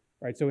library,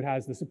 right? So it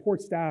has the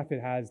support staff,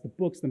 it has the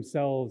books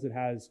themselves, it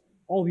has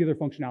all the other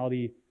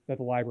functionality that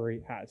the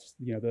library has,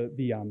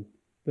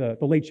 the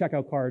late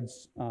checkout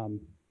cards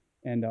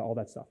and all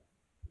that stuff.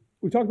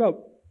 We talked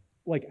about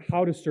like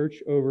how to search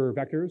over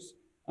vectors,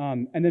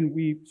 and then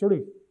we sort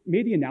of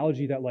made the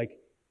analogy that like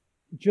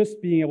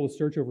just being able to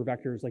search over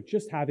vectors, like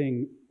just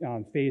having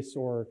FACE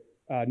or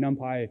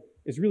NumPy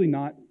is really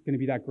not going to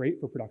be that great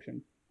for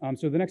production.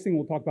 So the next thing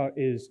we'll talk about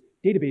is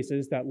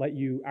databases that let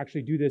you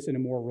actually do this in a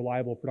more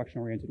reliable,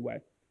 production-oriented way.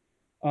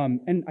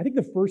 And I think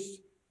the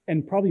first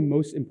and probably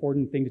most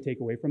important thing to take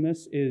away from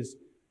this is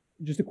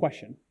just a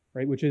question,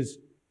 right? Which is,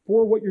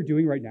 for what you're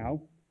doing right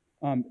now,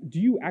 do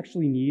you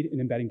actually need an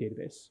embedding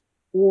database?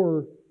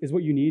 Or is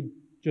what you need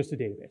just a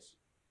database?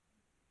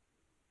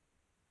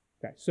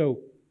 Okay, so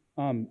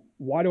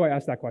why do I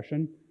ask that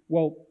question?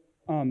 Well,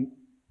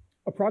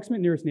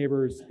 approximate nearest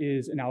neighbors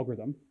is an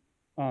algorithm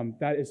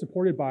that is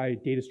supported by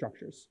data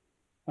structures.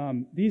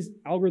 These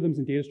algorithms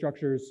and data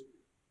structures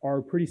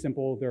are pretty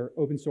simple. They're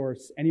open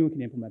source. Anyone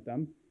can implement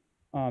them.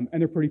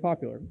 And they're pretty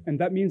popular. And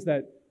that means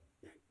that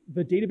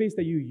the database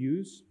that you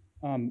use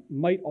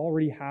might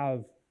already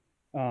have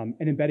an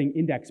embedding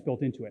index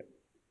built into it.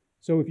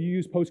 So if you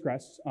use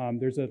Postgres,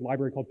 there's a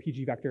library called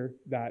pgvector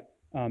that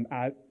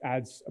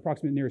adds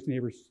approximate nearest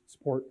neighbor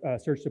support,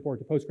 search support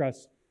to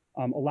Postgres.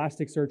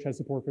 Elasticsearch has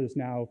support for this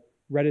now.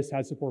 Redis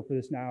has support for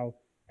this now.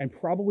 And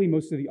probably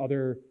most of the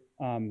other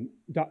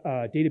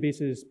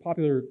databases,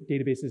 popular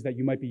databases that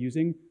you might be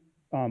using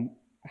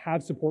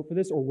have support for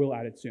this or will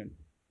add it soon.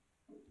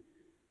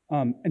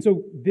 And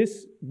so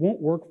this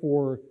won't work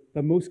for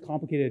the most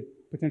complicated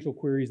potential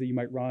queries that you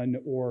might run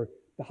or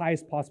the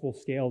highest possible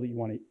scale that you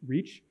want to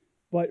reach.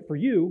 But for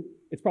you,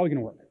 it's probably going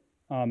to work.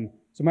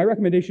 So my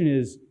recommendation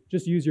is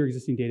just use your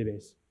existing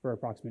database for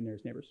approximate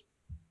nearest neighbors.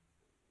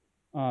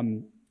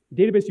 The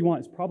database you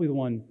want is probably the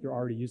one you're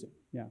already using.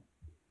 Yeah.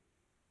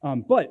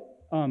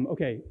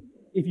 Okay,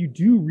 if you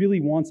do really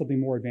want something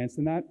more advanced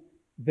than that,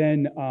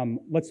 then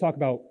let's talk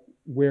about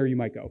where you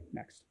might go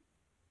next.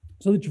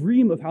 So the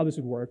dream of how this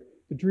would work,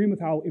 the dream of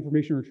how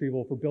information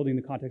retrieval for building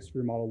the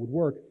context-free model would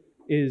work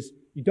is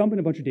you dump in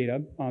a bunch of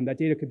data. That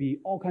data could be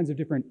all kinds of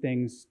different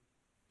things,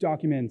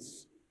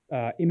 documents,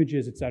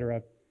 images, et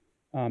cetera.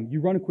 You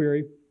run a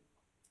query.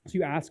 So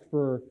you ask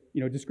for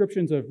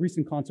descriptions of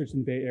recent concerts in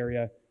the Bay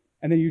Area,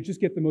 and then you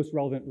just get the most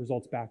relevant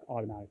results back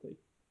automatically.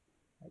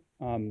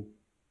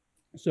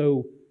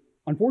 So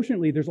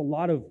unfortunately, there's a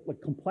lot of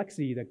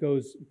complexity that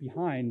goes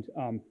behind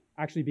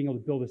actually being able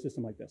to build a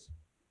system like this.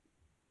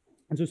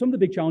 And so some of the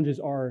big challenges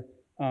are,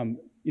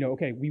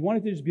 okay, we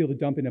wanted to just be able to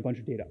dump in a bunch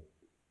of data.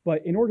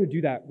 But in order to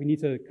do that, we need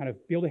to kind of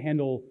be able to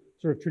handle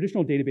sort of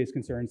traditional database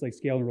concerns like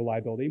scale and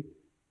reliability.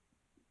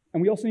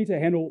 And we also need to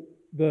handle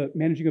the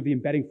managing of the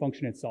embedding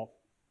function itself.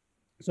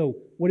 So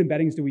what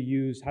embeddings do we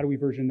use? How do we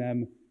version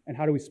them? And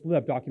how do we split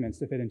up documents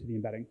to fit into the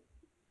embedding?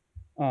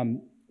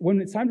 When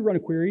it's time to run a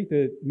query,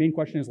 the main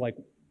question is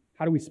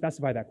how do we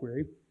specify that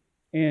query?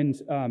 And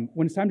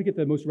when it's time to get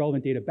the most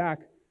relevant data back,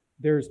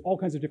 there's all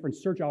kinds of different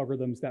search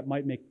algorithms that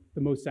might make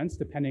the most sense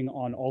depending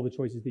on all the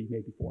choices that you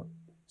made before.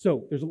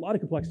 So there's a lot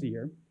of complexity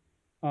here.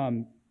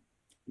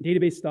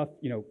 Database stuff,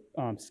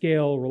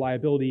 scale,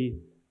 reliability.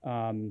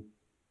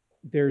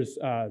 There's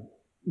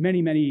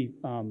many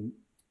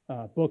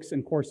books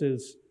and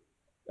courses,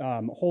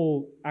 a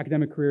whole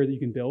academic career that you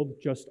can build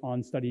just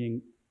on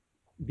studying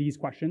these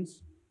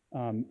questions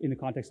in the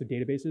context of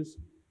databases.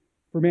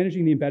 For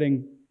managing the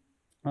embedding,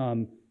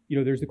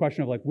 there's the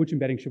question of which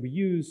embedding should we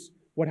use?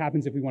 What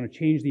happens if we want to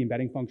change the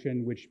embedding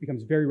function, which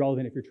becomes very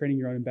relevant if you're training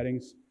your own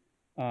embeddings?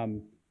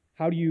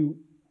 How do you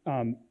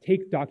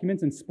take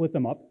documents and split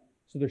them up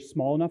so they're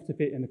small enough to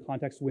fit in the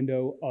context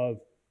window of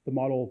the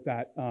model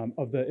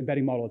of the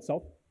embedding model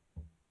itself?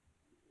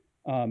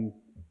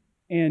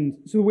 And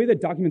so the way that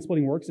document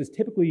splitting works is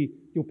typically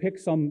you'll pick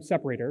some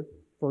separator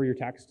for your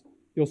text.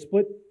 You'll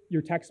split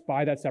your text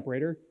by that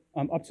separator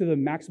up to the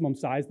maximum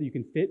size that you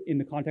can fit in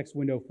the context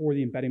window for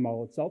the embedding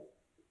model itself.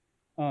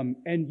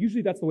 And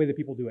usually that's the way that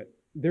people do it.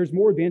 There's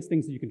more advanced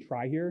things that you can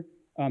try here.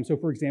 So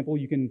for example,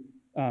 you can,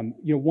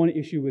 one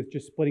issue with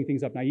just splitting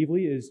things up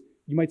naively is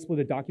you might split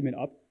a document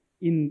up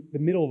in the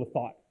middle of a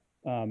thought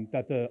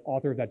that the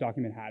author of that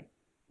document had.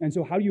 And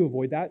so how do you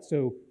avoid that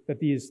so that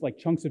these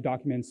chunks of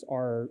documents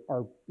are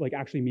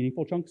actually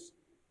meaningful chunks?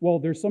 Well,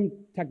 there's some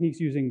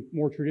techniques using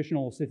more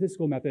traditional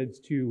statistical methods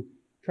to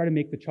try to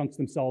make the chunks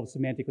themselves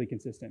semantically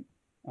consistent.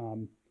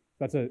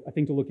 That's a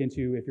thing to look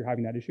into if you're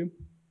having that issue.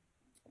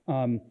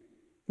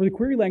 For the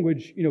query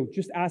language,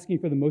 just asking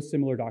for the most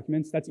similar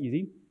documents, that's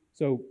easy.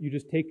 So you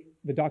just take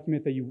the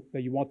document that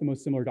you want the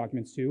most similar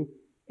documents to,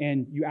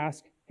 and you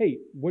ask, hey,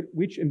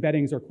 which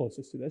embeddings are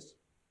closest to this?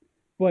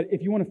 But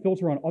if you want to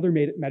filter on other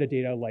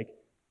metadata, like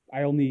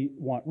I only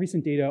want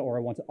recent data or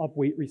I want to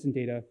upweight recent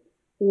data,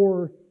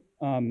 or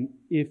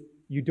if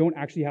you don't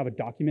actually have a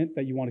document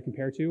that you want to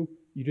compare to,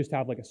 you just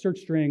have a search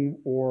string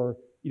or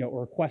a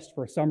request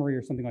for a summary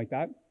or something like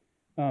that,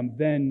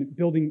 then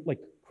building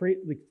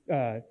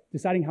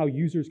deciding how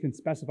users can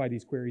specify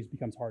these queries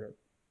becomes harder.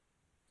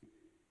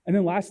 And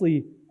then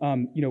lastly,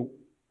 when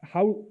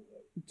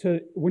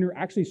you're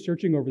actually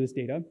searching over this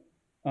data,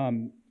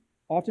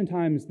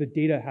 oftentimes the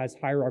data has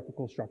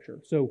hierarchical structure.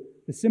 So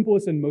the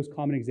simplest and most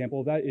common example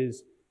of that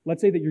is,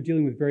 let's say that you're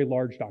dealing with very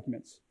large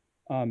documents,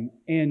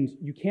 and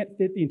you can't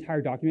fit the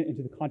entire document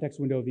into the context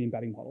window of the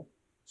embedding model.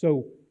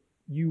 So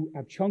you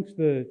have chunked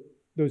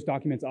those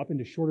documents up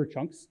into shorter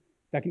chunks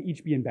that can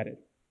each be embedded.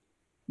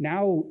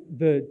 Now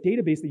the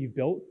database that you've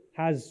built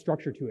has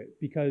structure to it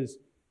because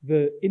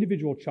the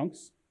individual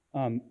chunks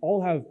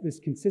all have this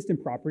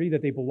consistent property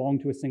that they belong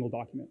to a single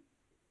document.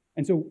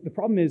 And so the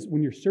problem is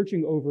when you're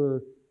searching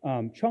over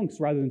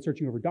chunks rather than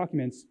searching over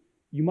documents,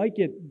 you might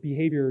get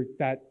behavior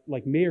that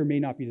may or may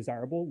not be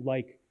desirable,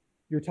 like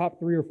your top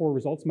 3 or 4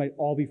 results might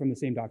all be from the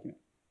same document.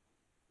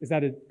 Is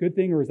that a good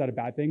thing or is that a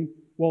bad thing?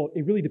 Well,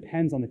 it really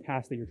depends on the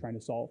task that you're trying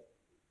to solve.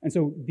 And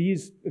so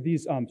these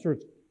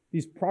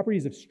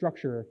properties of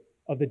structure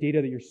of the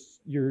data that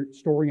you're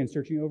storing and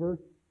searching over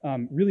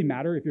really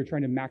matter if you're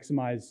trying to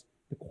maximize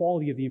the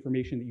quality of the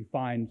information that you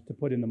find to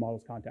put in the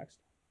model's context.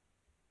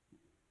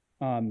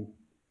 And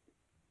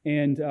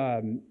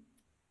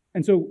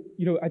so,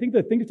 I think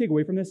the thing to take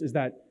away from this is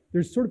that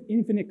there's sort of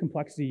infinite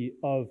complexity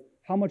of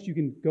how much you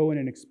can go in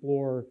and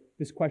explore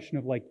this question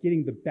of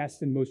getting the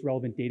best and most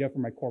relevant data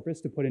from my corpus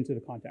to put into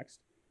the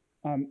context.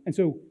 And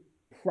so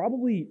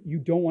probably you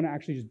don't want to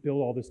actually just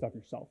build all this stuff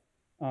yourself.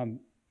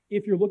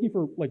 If you're looking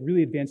for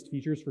really advanced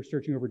features for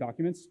searching over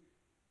documents,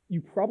 you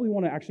probably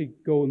want to actually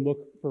go and look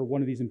for one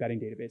of these embedding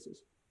databases.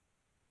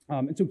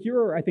 And so here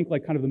are, I think,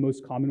 like kind of the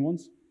most common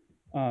ones.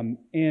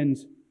 And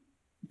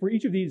for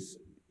each of these,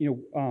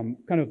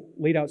 kind of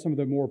laid out some of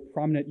the more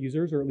prominent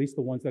users, or at least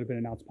the ones that have been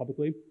announced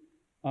publicly.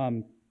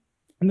 And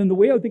then the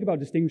way I would think about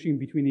distinguishing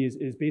between these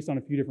is based on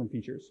a few different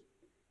features.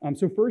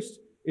 So first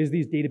is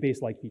these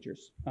database-like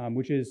features,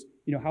 which is,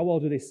 how well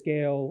do they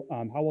scale?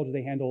 How well do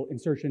they handle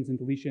insertions and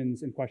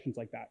deletions and questions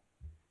like that?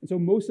 And so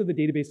most of the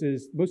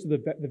databases, most of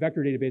the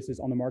vector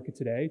databases on the market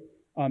today,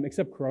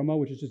 except Chroma,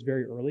 which is just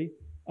very early,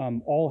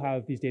 all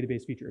have these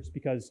database features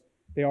because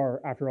they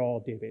are, after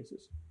all,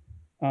 databases.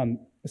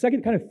 The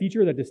second kind of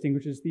feature that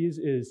distinguishes these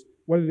is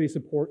whether they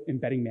support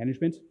embedding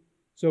management.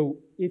 So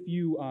if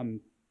you,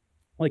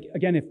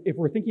 again, if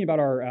we're thinking about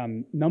our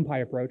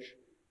NumPy approach,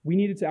 we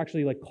needed to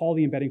actually call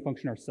the embedding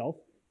function ourselves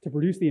to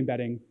produce the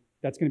embedding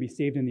that's going to be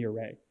saved in the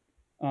array.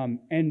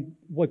 And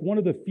one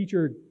of the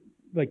features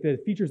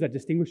that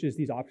distinguishes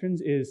these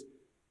options is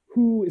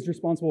who is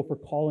responsible for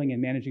calling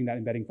and managing that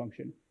embedding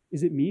function.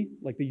 Is it me,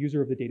 like the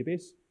user of the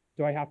database?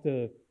 Do I have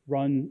to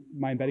run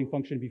my embedding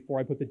function before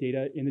I put the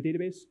data in the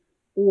database?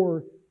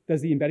 Or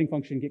does the embedding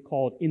function get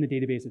called in the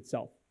database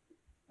itself?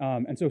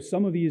 And so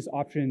some of these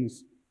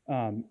options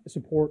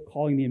support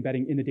calling the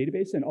embedding in the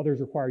database, and others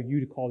require you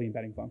to call the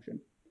embedding function.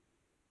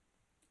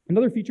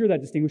 Another feature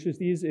that distinguishes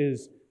these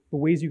is the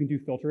ways you can do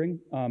filtering.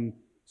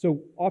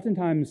 So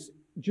oftentimes,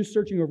 just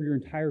searching over your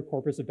entire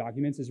corpus of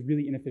documents is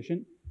really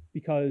inefficient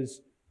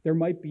because there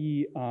might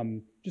be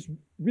just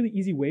really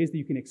easy ways that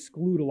you can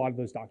exclude a lot of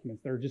those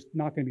documents that are just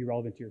not going to be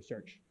relevant to your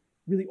search.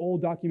 Really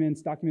old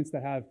documents, documents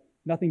that have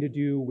nothing to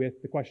do with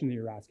the question that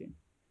you're asking.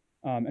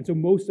 And so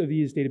most of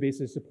these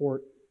databases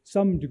support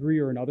some degree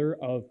or another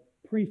of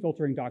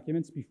pre-filtering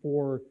documents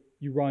before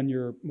you run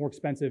your more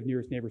expensive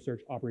nearest neighbor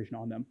search operation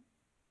on them.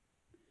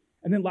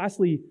 And then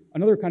lastly,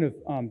 another kind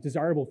of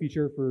desirable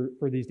feature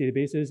for these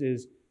databases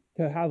is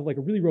to have a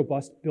really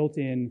robust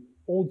built-in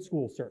old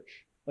school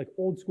search, like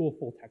old school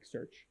full text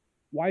search.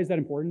 Why is that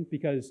important?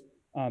 Because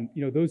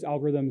those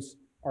algorithms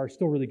are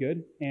still really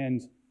good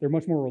and they're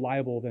much more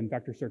reliable than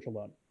vector search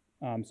alone.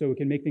 So it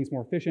can make things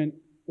more efficient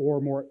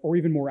or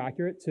even more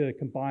accurate to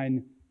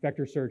combine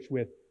vector search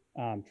with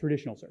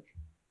traditional search.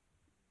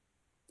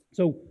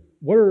 So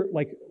what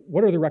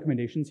are the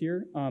recommendations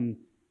here?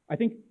 I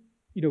think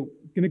going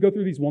to go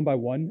through these one by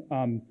one.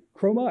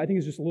 Chroma, I think,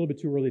 is just a little bit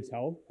too early to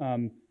tell.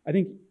 I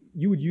think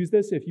you would use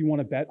this if you want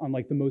to bet on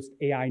the most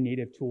AI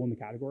native tool in the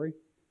category.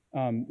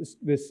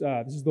 This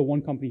is the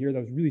one company here that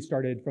was really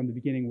started from the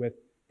beginning with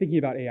thinking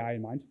about AI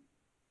in mind.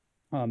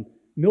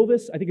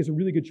 Milvus, I think, is a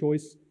really good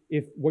choice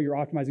if what you're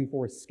optimizing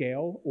for is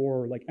scale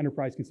or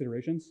enterprise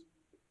considerations.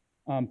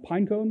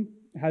 Pinecone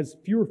has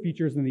fewer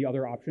features than the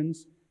other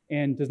options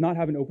and does not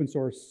have an open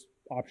source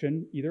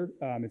option either.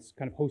 It's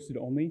kind of hosted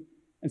only.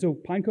 And so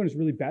Pinecone is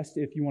really best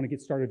if you want to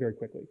get started very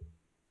quickly.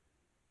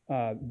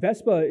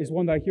 Vespa is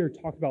one that I hear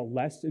talked about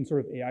less in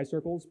sort of AI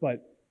circles,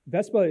 but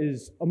Vespa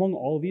is, among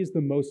all of these,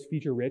 the most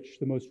feature-rich,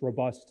 the most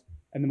robust,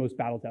 and the most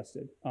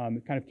battle-tested.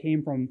 It kind of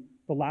came from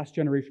the last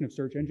generation of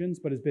search engines,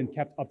 but has been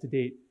kept up to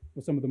date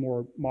with some of the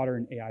more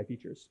modern AI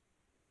features.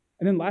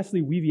 And then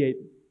lastly, Weaviate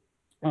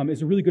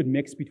is a really good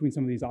mix between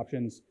some of these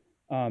options.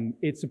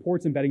 It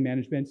supports embedding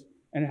management,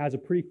 and it has a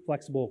pretty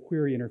flexible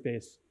query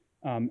interface.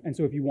 And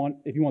so if you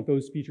want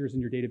those features in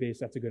your database,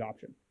 that's a good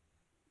option.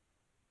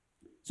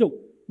 So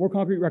more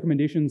concrete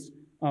recommendations.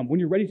 When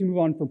you're ready to move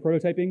on from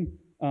prototyping,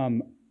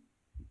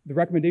 the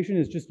recommendation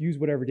is just use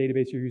whatever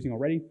database you're using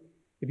already.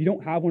 If you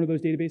don't have one of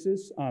those databases,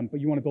 but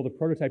you want to build a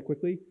prototype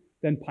quickly,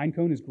 then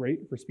Pinecone is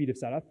great for speed of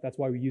setup. That's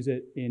why we use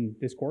it in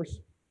this course.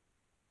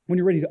 When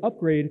you're ready to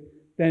upgrade,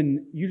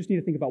 then you just need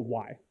to think about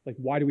why.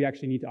 Why do we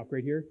actually need to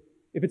upgrade here?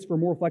 If it's for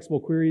more flexible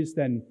queries,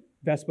 then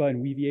Vespa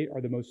and Weaviate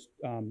are the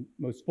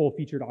most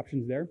full-featured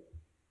options there.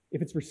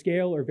 If it's for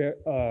scale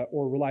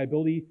or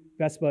reliability,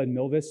 Vespa and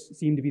Milvus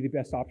seem to be the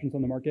best options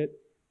on the market.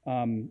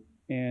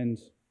 And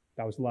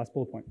that was the last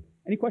bullet point.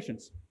 Any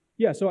questions?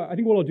 Yeah, so I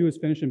think what I'll do is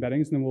finish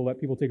embeddings, and then we'll let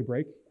people take a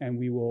break, and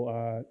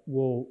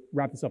we'll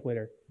wrap this up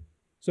later.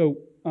 So,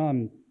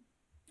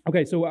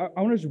 okay, so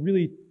I want to just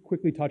really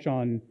quickly touch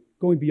on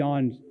going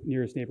beyond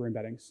nearest neighbor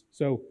embeddings.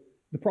 So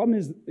the problem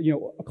is,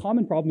 a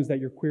common problem is that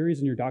your queries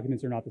and your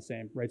documents are not the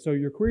same, right? So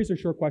your queries are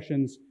short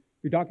questions,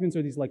 your documents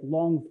are these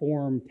long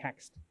form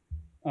text.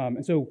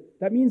 And so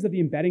that means that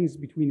the embeddings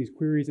between these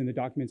queries and the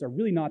documents are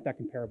really not that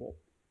comparable.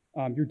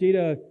 Your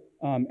data,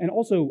 and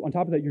also on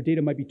top of that, your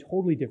data might be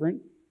totally different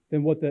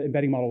than what the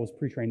embedding model was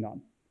pre-trained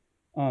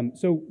on.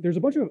 So there's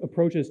a bunch of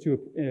approaches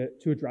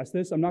to address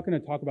this. I'm not going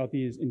to talk about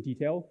these in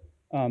detail,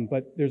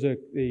 but there's a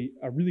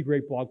really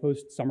great blog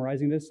post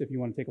summarizing this if you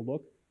want to take a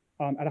look.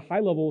 At a high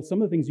level, some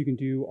of the things you can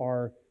do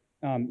are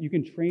you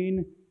can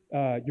train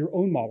your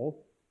own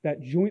model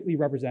that jointly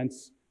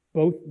represents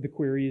both the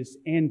queries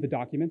and the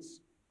documents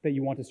that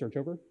you want to search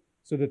over,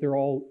 so that they're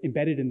all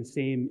embedded in the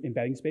same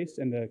embedding space,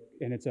 and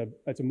it's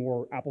a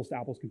more apples to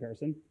apples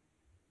comparison.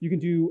 You can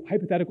do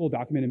hypothetical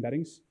document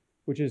embeddings,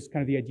 which is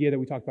kind of the idea that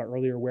we talked about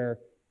earlier, where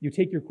you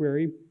take your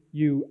query,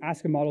 you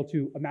ask a model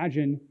to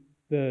imagine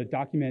the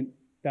document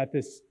that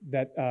this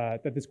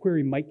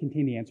query might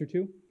contain the answer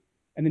to,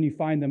 and then you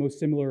find the most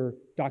similar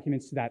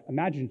documents to that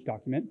imagined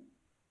document.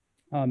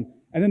 And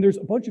then there's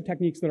a bunch of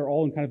techniques that are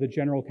all in kind of the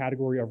general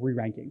category of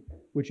re-ranking,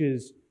 which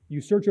is you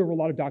search over a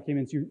lot of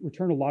documents, you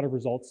return a lot of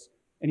results,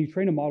 and you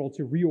train a model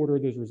to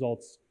reorder those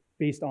results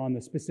based on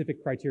the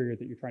specific criteria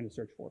that you're trying to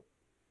search for.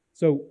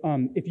 So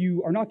if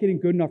you are not getting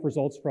good enough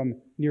results from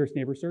nearest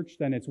neighbor search,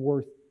 then it's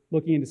worth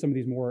looking into some of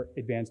these more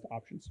advanced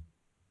options.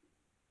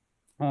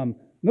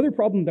 Another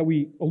problem that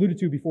we alluded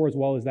to before as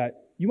well is that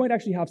you might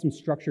actually have some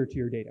structure to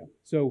your data.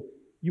 So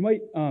you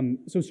might,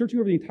 so searching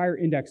over the entire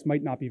index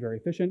might not be very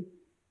efficient.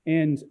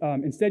 And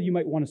instead, you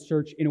might want to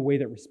search in a way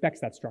that respects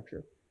that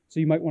structure. So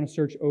you might want to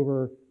search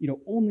over,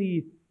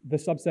 only the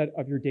subset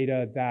of your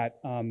data that,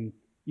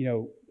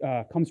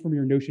 comes from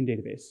your Notion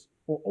database,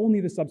 or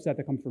only the subset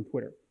that comes from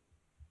Twitter,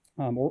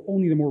 or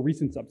only the more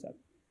recent subset.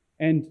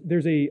 And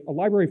there's a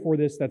library for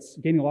this that's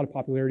gaining a lot of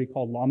popularity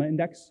called Llama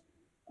Index.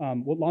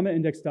 What Llama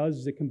Index does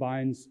is it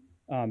combines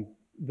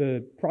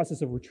the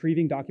process of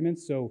retrieving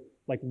documents, so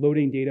like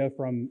loading data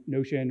from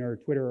Notion or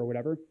Twitter or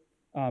whatever,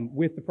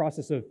 with the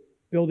process of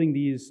building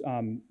these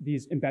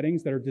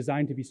embeddings that are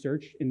designed to be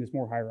searched in this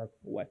more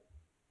hierarchical way.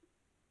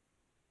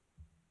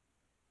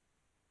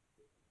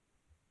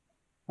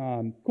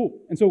 Cool.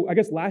 And so I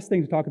guess last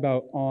thing to talk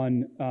about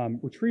on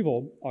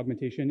retrieval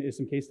augmentation is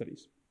some case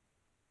studies.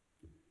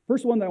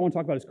 First one that I want to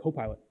talk about is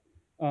Copilot.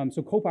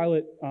 So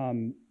Copilot,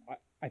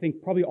 I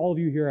think probably all of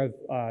you here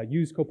have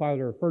used Copilot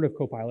or heard of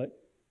Copilot.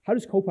 How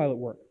does Copilot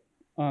work?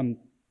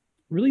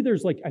 Really,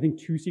 there's I think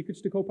two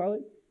secrets to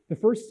Copilot. The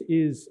first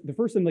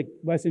and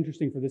less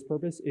interesting for this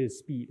purpose is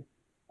speed.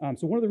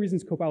 So one of the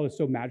reasons Copilot is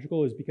so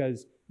magical is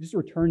because it just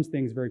returns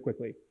things very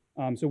quickly.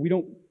 So we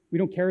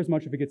don't care as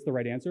much if it gets the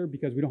right answer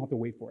because we don't have to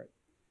wait for it.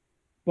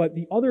 But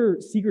the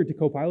other secret to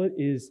Copilot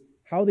is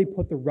how they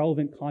put the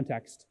relevant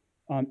context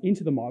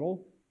into the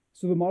model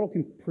so the model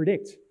can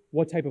predict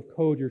what type of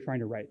code you're trying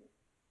to write.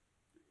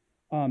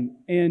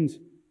 And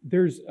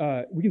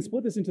we can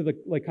split this into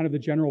kind of the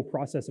general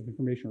process of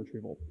information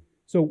retrieval.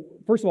 So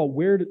first of all,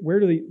 where do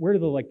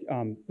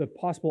the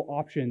possible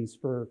options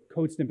for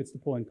code snippets to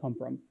pull in come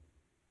from?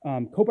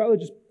 Copilot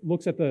just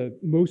looks at the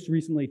most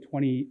recently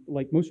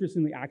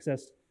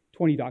accessed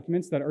 20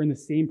 documents that are in the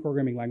same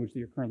programming language that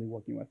you're currently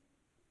working with.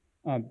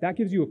 That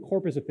gives you a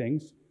corpus of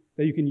things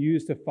that you can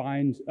use to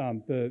find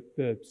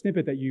the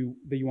snippet that you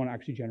want to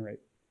actually generate.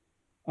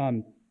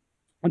 On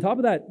top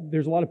of that,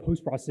 there's a lot of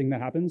post-processing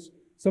that happens.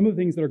 Some of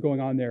the things that are going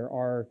on there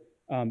are,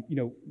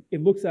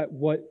 it looks at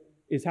what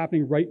is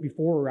happening right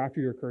before or after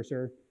your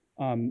cursor.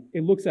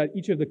 It looks at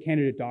each of the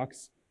candidate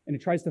docs, and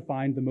it tries to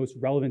find the most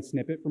relevant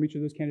snippet from each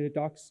of those candidate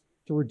docs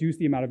to reduce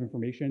the amount of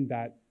information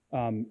that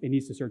it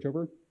needs to search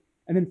over.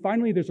 And then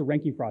finally, there's a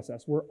ranking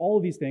process where all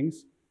of these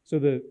things, so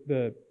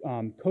the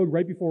code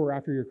right before or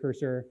after your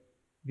cursor,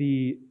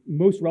 the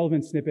most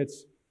relevant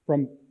snippets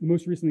from the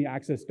most recently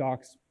accessed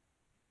docs,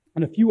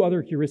 and a few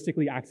other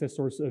heuristically accessed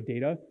sources of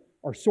data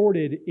are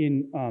sorted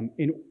in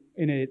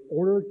an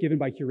order given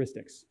by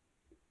heuristics.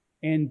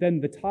 And then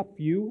the top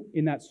few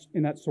in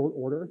that sort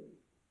order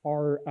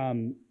are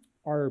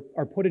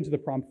put into the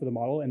prompt for the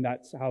model, and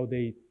that's how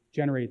they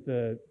generate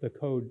the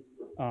code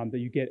that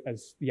you get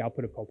as the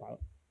output of Copilot.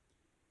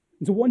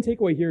 And so one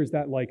takeaway here is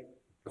that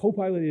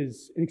Copilot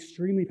is an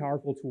extremely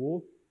powerful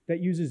tool that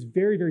uses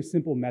very, very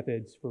simple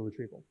methods for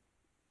retrieval.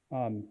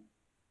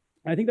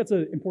 And I think that's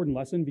an important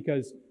lesson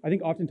because I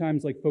think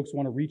oftentimes folks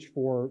want to reach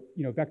for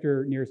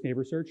vector nearest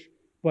neighbor search,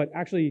 but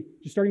actually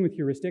just starting with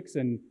heuristics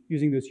and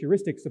using those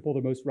heuristics to pull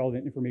the most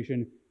relevant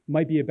information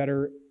might be a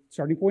better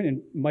starting point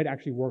and might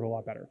actually work a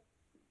lot better.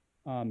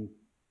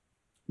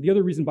 The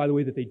other reason, by the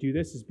way, that they do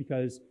this is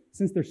because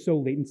since they're so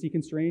latency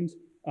constrained,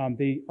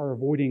 they are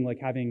avoiding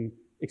having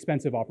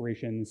expensive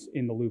operations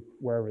in the loop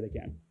wherever they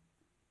can.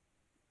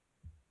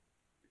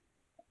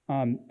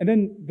 And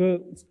then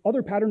the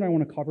other pattern I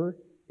want to cover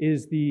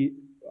is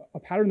a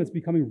pattern that's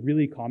becoming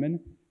really common,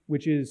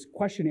 which is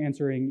question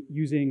answering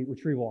using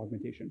retrieval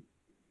augmentation.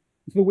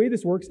 So the way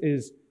this works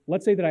is,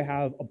 let's say that I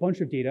have a bunch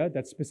of data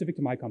that's specific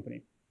to my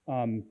company.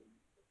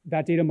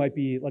 That data might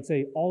be, let's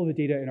say, all of the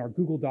data in our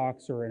Google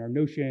Docs or in our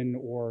Notion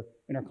or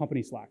in our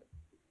company Slack.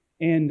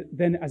 And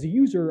then as a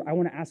user, I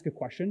want to ask a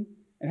question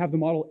and have the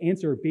model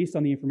answer based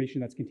on the information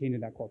that's contained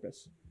in that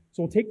corpus.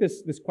 So we'll take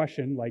this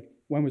question, like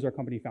when was our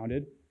company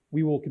founded?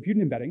 We will compute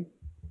an embedding.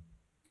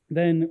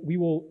 Then we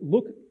will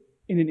look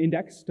in an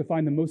index to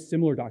find the most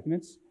similar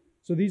documents.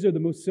 So these are the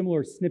most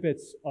similar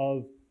snippets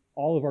of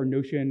all of our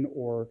Notion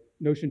or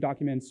Notion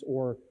documents,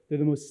 or they're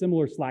the most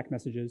similar Slack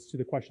messages to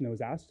the question that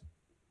was asked.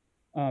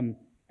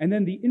 And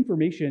then the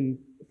information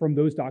from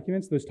those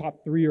documents, those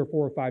top 3 or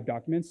 4 or 5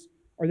 documents,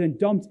 are then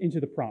dumped into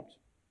the prompt.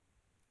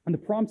 And the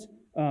prompt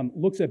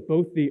looks at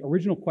both the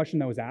original question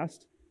that was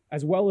asked,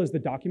 as well as the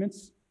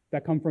documents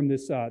that come from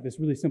this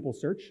really simple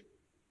search,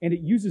 and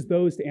it uses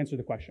those to answer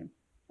the question.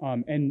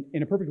 And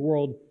in a perfect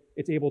world,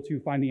 it's able to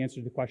find the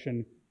answer to the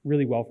question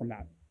really well from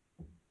that.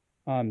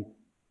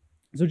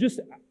 So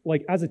just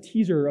like as a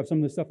teaser of some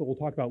of the stuff that we'll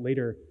talk about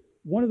later,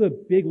 one of the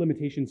big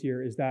limitations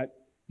here is that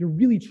you're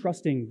really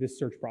trusting this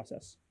search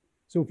process.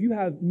 So if you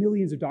have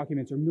millions of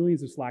documents or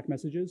millions of Slack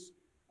messages,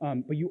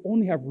 but you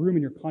only have room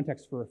in your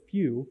context for a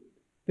few,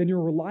 then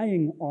you're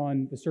relying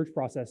on the search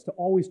process to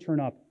always turn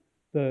up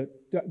the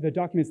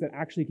documents that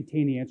actually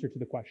contain the answer to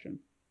the question.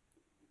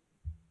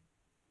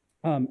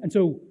 And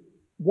so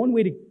one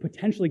way to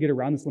potentially get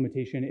around this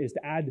limitation is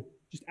to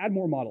just add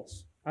more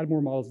models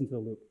into the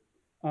loop.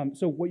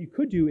 So what you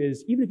could do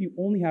is, even if you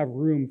only have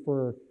room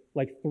for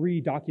like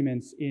 3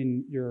 documents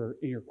in your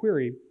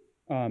query,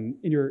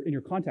 in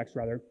your context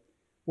rather,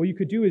 what you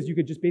could do is you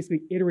could just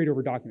basically iterate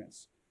over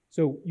documents.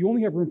 So you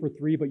only have room for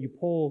 3, but you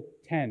pull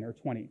 10 or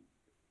 20.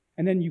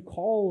 And then you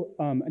call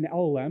an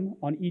LLM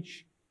on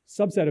each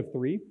subset of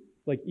 3,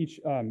 like each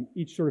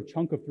sort of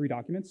chunk of 3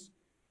 documents,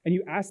 and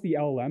you ask the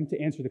LLM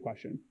to answer the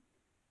question.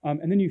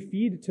 And then you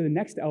feed to the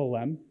next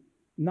LLM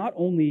not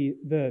only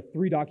the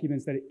 3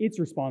 documents that it's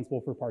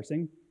responsible for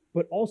parsing,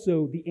 but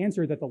also the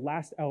answer that the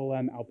last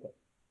LLM output.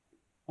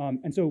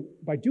 And so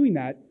by doing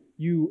that,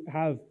 you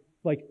have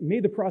like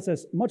made the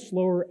process much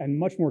slower and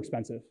much more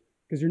expensive,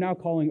 because you're now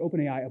calling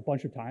OpenAI a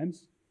bunch of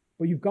times,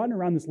 but you've gotten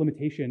around this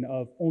limitation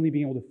of only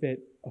being able to fit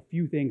a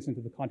few things into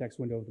the context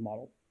window of the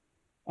model.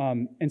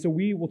 And so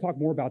we will talk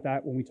more about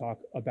that when we talk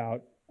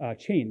about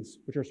chains,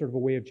 which are sort of a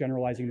way of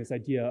generalizing this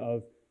idea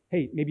of,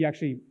 hey, maybe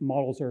actually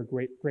models are a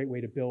great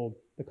way to build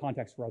the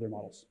context for other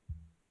models.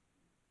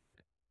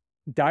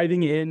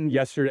 Diving in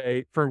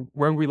yesterday, for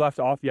where we left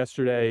off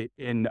yesterday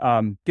in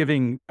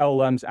giving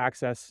LLMs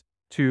access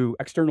to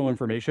external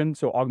information,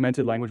 so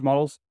augmented language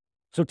models.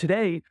 So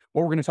today,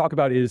 what we're going to talk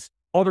about is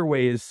other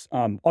ways,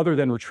 other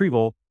than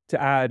retrieval, to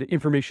add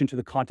information to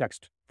the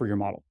context for your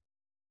model.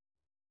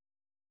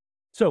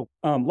 So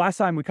last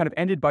time we kind of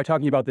ended by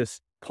talking about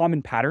this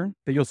common pattern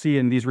that you'll see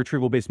in these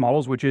retrieval-based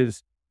models, which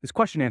is this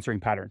question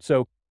answering pattern.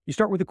 So you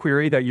start with a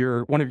query that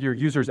one of your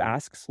users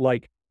asks,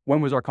 like,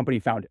 when was our company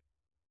founded?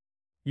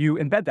 You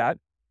embed that,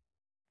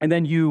 and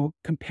then you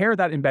compare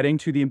that embedding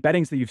to the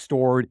embeddings that you've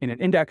stored in an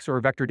index or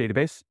a vector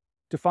database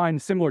to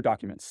find similar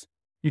documents.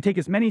 You take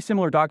as many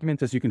similar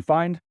documents as you can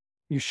find,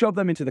 you shove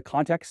them into the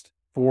context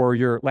for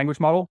your language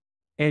model,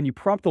 and you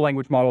prompt the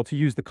language model to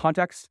use the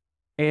context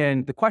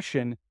and the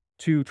question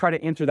to try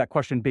to answer that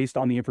question based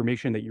on the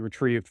information that you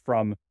retrieved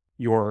from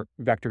your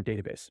vector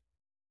database.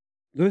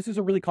 So this is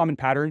a really common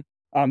pattern.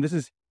 This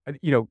is,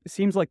 it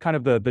seems like kind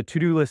of the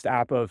to-do list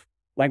app of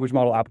language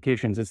model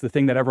applications. It's the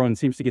thing that everyone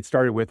seems to get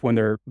started with when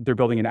they're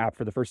building an app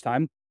for the first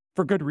time,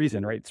 for good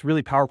reason, right? It's a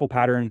really powerful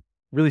pattern,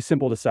 really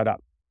simple to set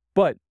up.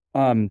 But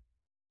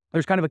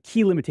there's kind of a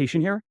key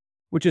limitation here,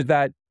 which is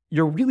that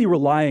you're really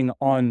relying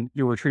on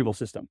your retrieval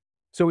system.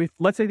 So if,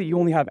 let's say that you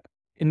only have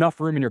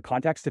enough room in your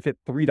context to fit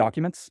 3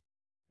 documents,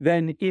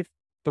 then if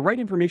the right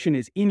information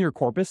is in your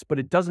corpus, but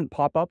it doesn't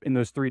pop up in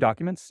those 3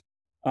 documents,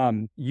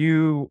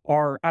 you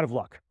are out of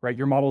luck, right?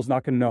 Your model is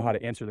not going to know how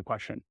to answer the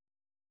question.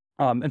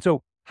 And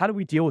so how do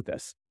we deal with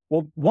this?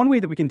 Well, one way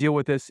that we can deal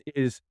with this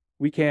is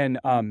we can,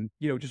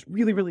 just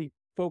really, really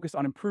focus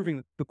on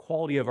improving the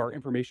quality of our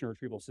information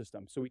retrieval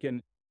system. So we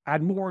can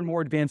add more and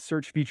more advanced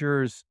search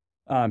features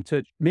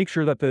to make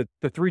sure that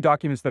the 3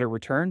 documents that are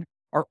returned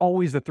are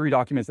always the 3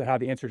 documents that have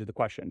the answer to the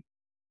question.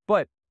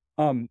 But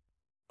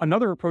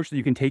another approach that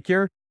you can take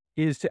here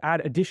is to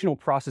add additional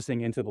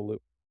processing into the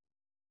loop.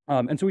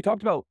 And so we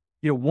talked about,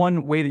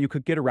 one way that you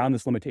could get around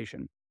this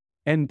limitation.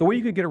 And the way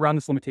you could get around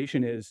this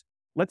limitation is,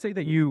 let's say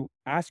that you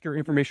ask your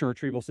information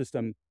retrieval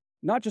system,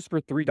 not just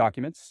for 3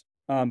 documents,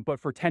 but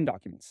for 10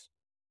 documents.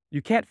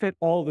 You can't fit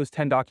all of those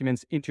 10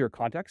 documents into your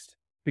context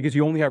because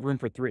you only have room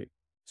for 3.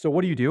 So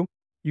what do?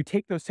 You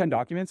take those 10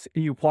 documents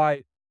and you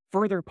apply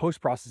further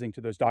post-processing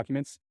to those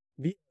documents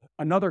via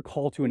another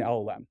call to an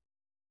LLM.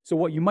 So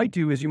what you might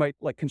do is you might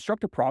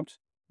construct a prompt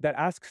that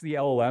asks the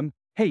LLM,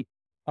 hey,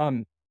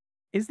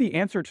 is the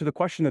answer to the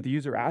question that the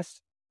user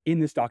asked in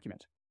this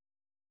document?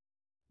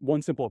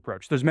 One simple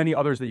approach. There's many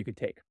others that you could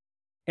take.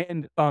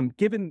 And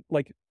given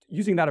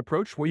using that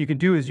approach, what you can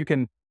do is you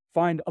can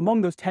find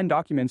among those 10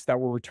 documents that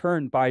were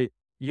returned by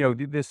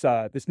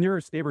this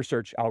nearest neighbor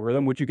search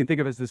algorithm, which you can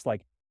think of as this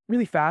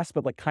really fast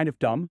but kind of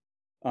dumb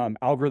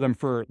algorithm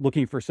for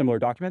looking for similar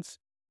documents.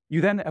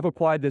 You then have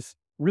applied this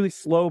really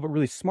slow but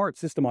really smart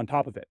system on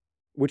top of it,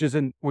 which is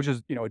a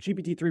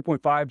GPT 3.5,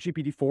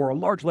 GPT-4, a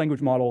large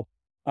language model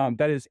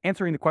that is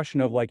answering the question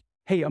of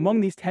hey,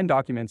 among these 10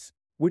 documents,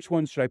 which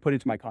ones should I put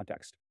into my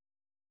context?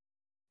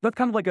 That's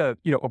kind of like a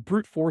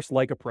brute force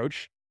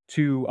approach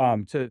to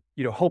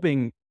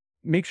helping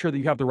make sure that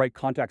you have the right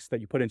context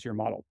that you put into your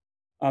model.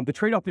 The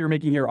trade-off that you're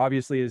making here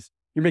obviously is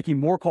you're making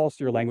more calls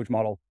to your language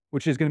model,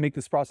 which is going to make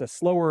this process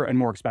slower and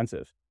more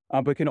expensive,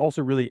 but can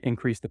also really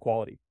increase the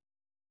quality.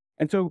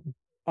 And so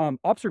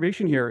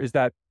observation here is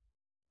that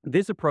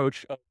this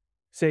approach of,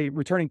 say,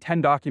 returning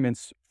 10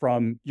 documents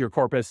from your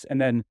corpus and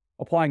then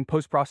applying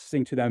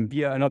post-processing to them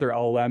via another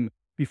LLM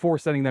before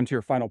sending them to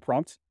your final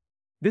prompt,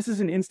 this is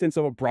an instance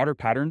of a broader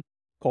pattern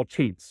called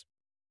chains.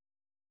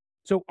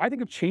 So I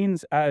think of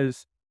chains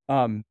as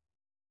a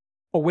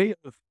way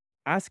of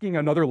asking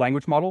another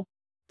language model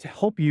to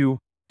help you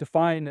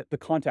define the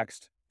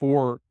context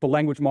for the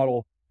language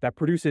model that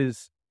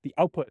produces the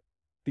output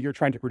that you're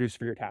trying to produce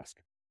for your task.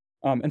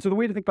 And so the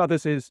way to think about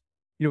this is,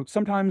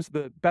 sometimes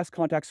the best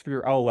context for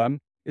your LLM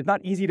is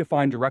not easy to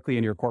find directly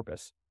in your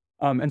corpus.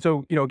 And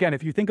so, again,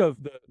 if you think of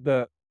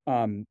the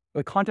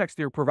context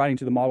that you're providing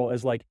to the model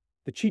as like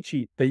the cheat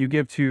sheet that you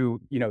give to,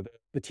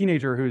 the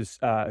teenager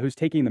who's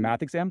taking the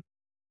math exam,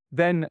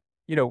 then,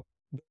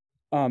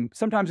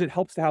 sometimes it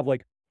helps to have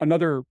like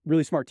another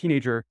really smart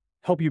teenager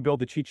help you build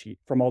the cheat sheet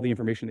from all the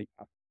information that you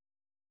have.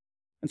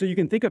 And so you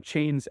can think of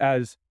chains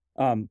as,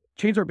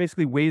 chains are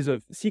basically ways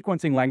of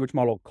sequencing language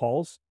model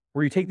calls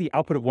where you take the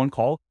output of one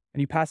call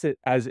and you pass it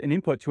as an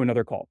input to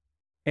another call.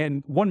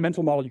 And one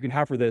mental model you can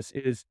have for this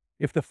is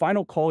if the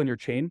final call in your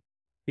chain,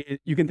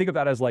 you can think of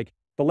that as like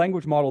the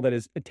language model that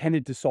is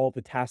intended to solve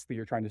the task that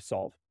you're trying to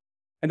solve.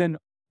 And then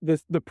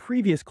the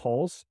previous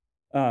calls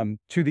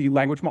to the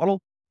language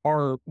model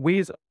are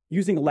ways of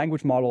using a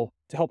language model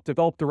to help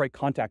develop the right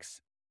context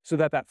so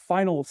that that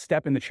final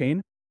step in the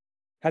chain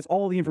has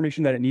all the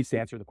information that it needs to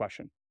answer the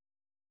question.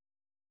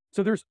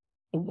 So there's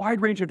a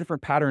wide range of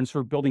different patterns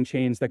for building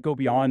chains that go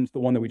beyond the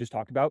one that we just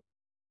talked about.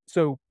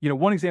 So,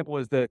 one example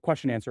is the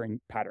question answering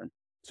pattern.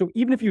 So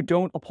even if you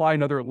don't apply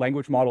another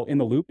language model in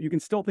the loop, you can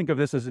still think of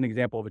this as an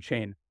example of a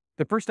chain.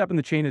 The first step in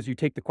the chain is you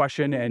take the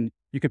question and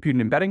you compute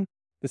an embedding.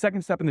 The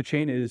second step in the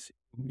chain is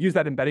use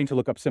that embedding to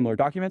look up similar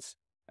documents.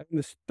 And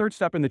the third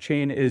step in the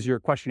chain is your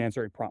question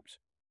answering prompt.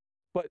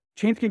 But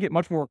chains can get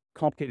much more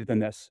complicated than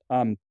this.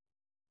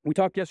 We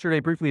talked yesterday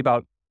briefly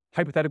about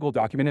hypothetical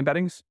document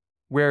embeddings,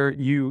 where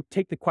you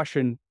take the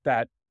question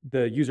that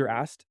the user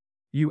asked,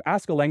 you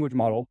ask a language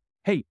model,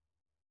 hey,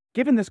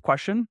 given this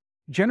question,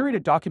 generate a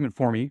document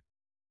for me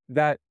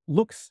that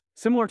looks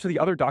similar to the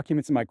other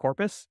documents in my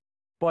corpus,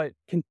 but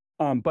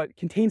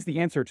contains the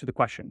answer to the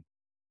question.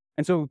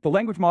 And so the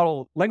language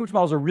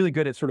models are really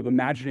good at sort of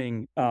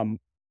imagining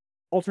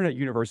alternate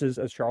universes,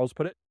 as Charles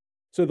put it.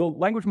 So the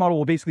language model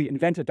will basically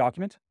invent a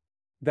document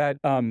that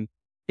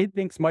it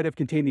thinks might have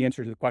contained the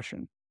answer to the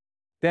question.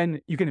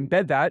 Then you can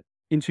embed that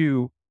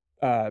into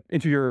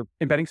your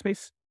embedding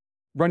space,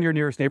 run your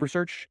nearest neighbor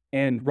search,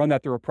 and run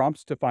that through a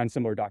prompt to find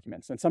similar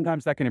documents. And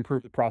sometimes that can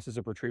improve the process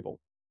of retrieval.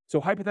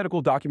 So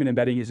hypothetical document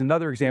embedding is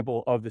another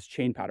example of this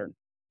chain pattern.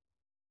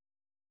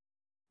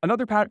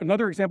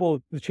 Another example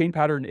of the chain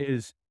pattern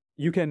is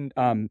you can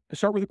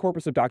start with a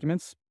corpus of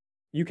documents.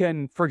 You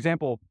can, for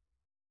example,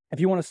 if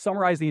you want to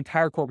summarize the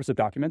entire corpus of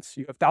documents,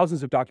 you have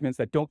thousands of documents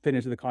that don't fit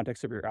into the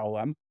context of your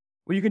LLM.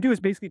 What you can do is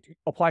basically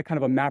apply kind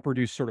of a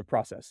map-reduce sort of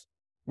process,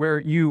 where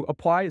you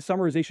apply a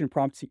summarization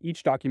prompt to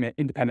each document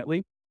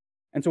independently.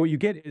 And so what you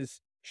get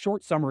is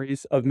short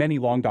summaries of many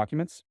long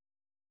documents.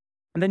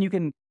 And then you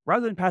can,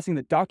 rather than passing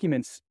the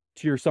documents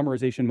to your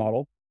summarization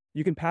model,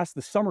 you can pass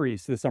the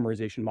summaries to the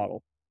summarization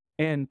model.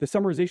 And the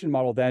summarization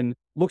model then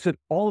looks at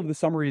all of the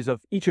summaries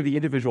of each of the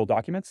individual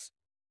documents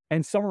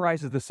and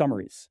summarizes the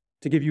summaries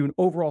to give you an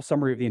overall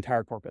summary of the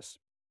entire corpus.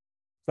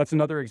 That's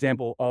another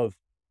example of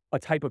a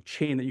type of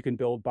chain that you can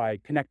build by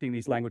connecting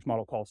these language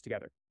model calls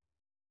together.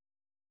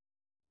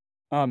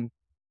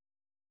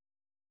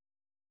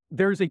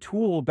 There's a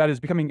tool that is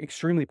becoming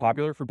extremely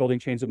popular for building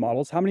chains of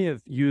models. How many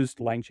have used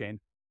LangChain?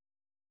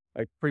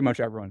 Like pretty much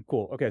everyone.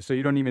 Cool. Okay, so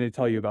you don't need me to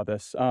tell you about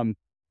this.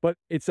 But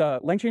it's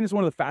LangChain is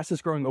one of the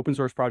fastest growing open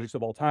source projects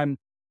of all time.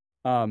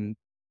 I'm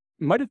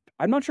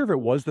not sure if it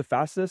was the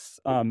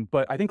fastest,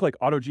 but I think like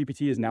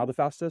AutoGPT is now the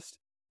fastest.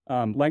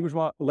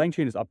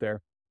 LangChain is up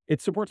there.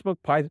 It supports both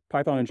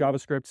Python and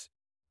JavaScript.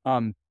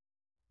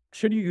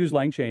 Should you use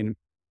LangChain?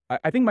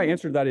 I think my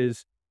answer to that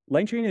is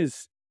LangChain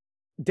is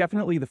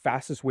definitely the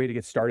fastest way to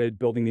get started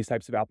building these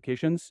types of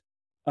applications.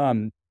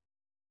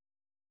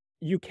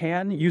 You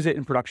can use it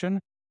in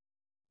production.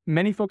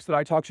 Many folks that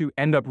I talk to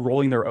end up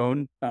rolling their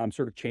own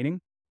sort of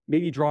chaining,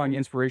 maybe drawing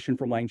inspiration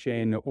from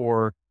LangChain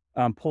or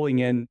pulling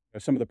in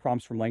some of the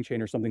prompts from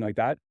LangChain or something like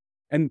that.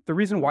 And the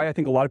reason why I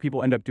think a lot of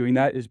people end up doing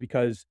that is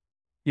because,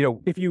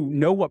 if you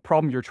know what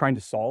problem you're trying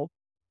to solve,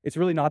 it's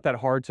really not that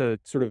hard to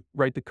sort of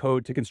write the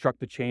code to construct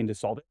the chain to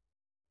solve it.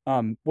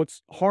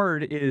 What's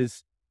hard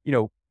is,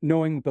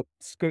 knowing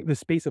the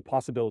space of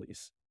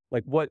possibilities.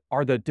 Like what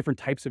are the different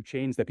types of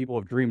chains that people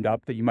have dreamed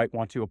up that you might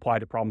want to apply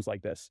to problems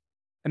like this?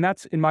 And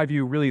that's, in my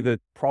view, really the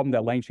problem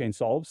that LangChain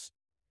solves,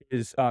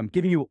 is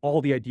giving you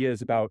all the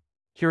ideas about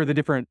here are the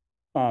different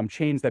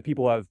chains that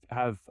people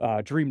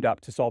have dreamed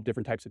up to solve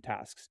different types of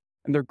tasks.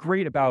 And they're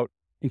great about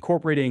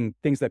incorporating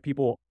things that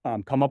people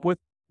come up with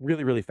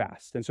really, really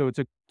fast. And so it's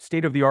a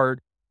state-of-the-art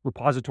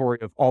repository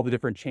of all the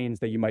different chains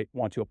that you might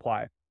want to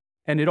apply.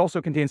 And it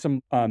also contains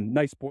some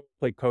nice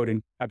boilerplate code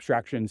and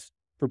abstractions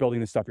for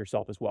building this stuff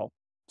yourself as well.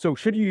 So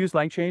should you use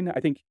LangChain? I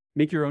think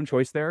make your own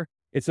choice there.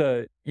 If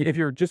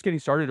you're just getting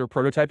started or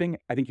prototyping,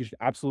 I think you should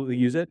absolutely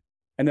use it.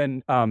 And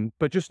then,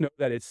 but just know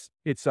that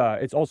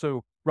it's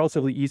also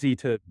relatively easy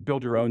to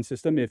build your own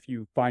system if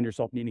you find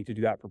yourself needing to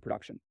do that for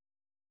production.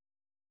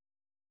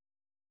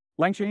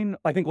 LangChain,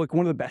 I think like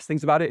one of the best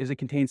things about it is it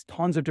contains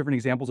tons of different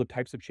examples of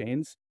types of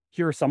chains.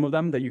 Here are some of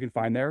them that you can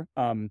find there.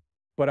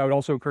 But I would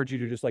also encourage you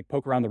to just like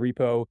poke around the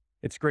repo.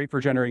 It's great for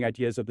generating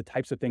ideas of the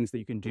types of things that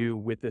you can do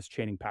with this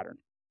chaining pattern.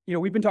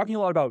 we've been talking a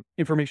lot about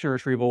information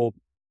retrieval,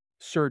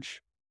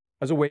 search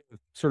as a way of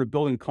sort of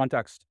building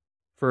context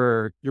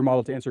for your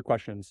model to answer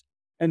questions.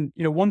 And,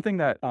 one thing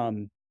that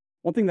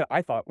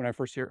I thought when I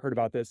first heard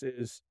about this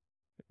is,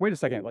 wait a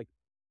second, like,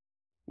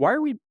 why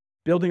are we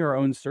building our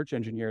own search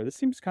engine here? This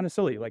seems kind of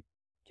silly. Like,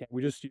 can't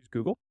we just use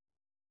Google?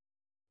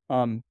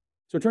 So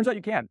it turns out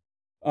you can.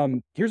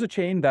 Here's a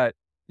chain that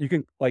you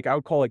can, like, I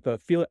would call like the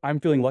I'm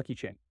feeling lucky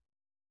chain.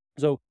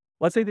 So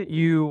let's say that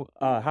you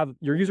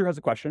your user has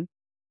a question.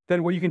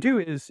 Then what you can do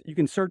is you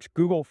can search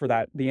Google for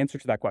the answer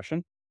to that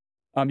question.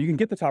 You can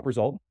get the top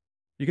result.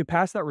 You can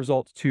pass that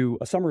result to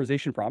a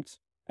summarization prompt,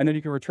 and then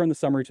you can return the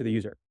summary to the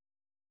user.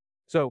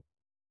 So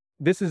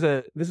this is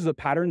a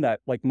pattern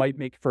that like might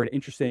make for an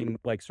interesting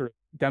like sort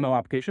of demo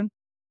application.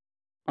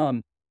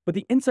 But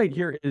the insight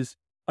here is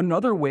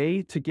another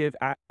way to give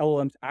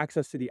LLMs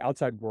access to the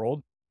outside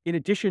world, in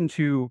addition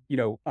to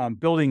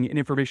building an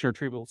information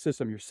retrieval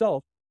system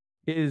yourself,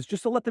 is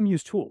just to let them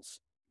use tools,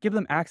 give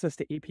them access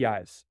to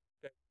APIs,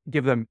 that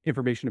give them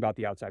information about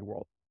the outside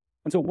world.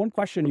 And so one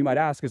question you might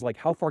ask is like,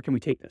 how far can we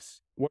take this?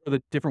 What are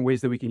the different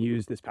ways that we can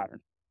use this pattern?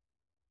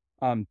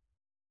 So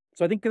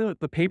I think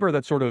the paper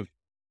that sort of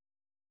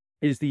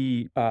is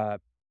the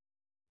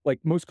like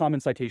most common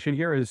citation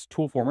here is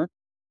Toolformer.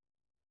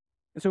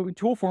 And so in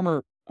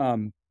Toolformer,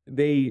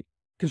 they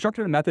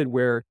constructed a method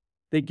where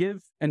they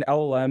give an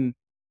LLM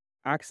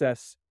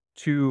access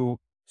to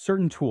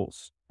certain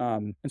tools.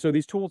 And so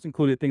these tools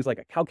included things like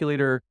a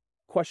calculator,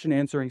 question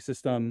answering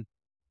system,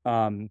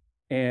 and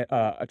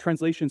a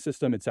translation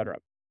system, etc.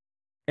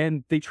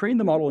 And they trained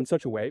the model in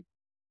such a way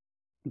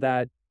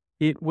that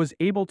it was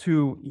able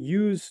to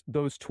use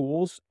those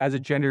tools as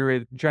it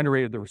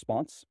generated the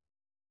response.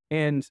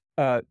 And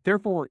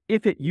therefore,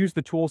 if it used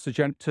the tools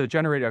to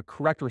generate a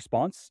correct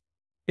response,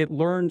 it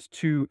learned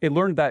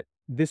that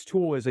this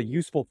tool is a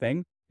useful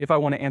thing if I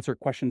want to answer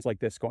questions like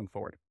this going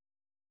forward.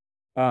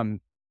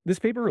 This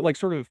paper, like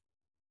sort of,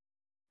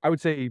 I would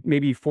say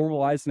maybe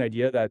formalized an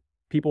idea that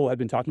people had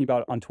been talking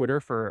about on Twitter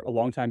for a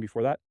long time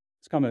before that.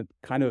 It's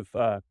kind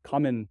of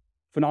common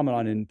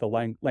phenomenon in the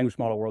language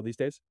model world these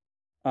days.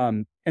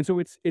 And so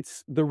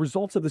it's the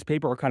results of this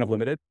paper are kind of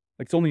limited.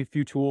 Like it's only a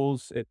few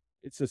tools.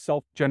 It's a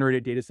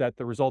self-generated data set.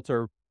 The results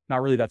are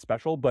not really that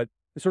special, but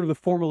it's sort of the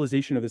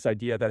formalization of this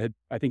idea that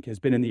I think has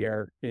been in the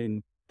air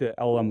in the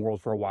LLM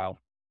world for a while.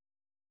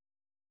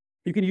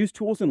 You can use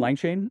tools in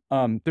LangChain.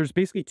 There's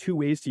basically two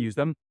ways to use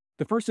them.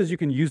 The first is you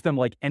can use them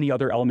like any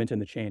other element in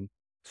the chain.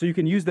 So you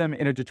can use them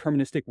in a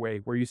deterministic way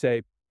where you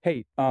say,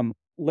 hey,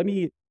 let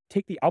me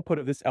take the output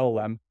of this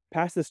LLM,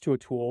 pass this to a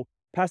tool,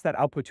 pass that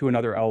output to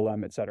another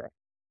LLM, et cetera.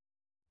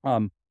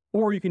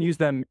 Or you can use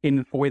them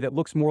in a way that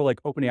looks more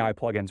like OpenAI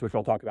plugins, which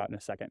I'll talk about in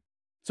a second.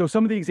 So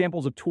some of the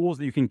examples of tools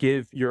that you can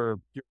give your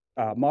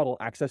model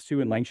access to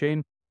in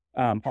LangChain,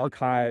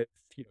 archive,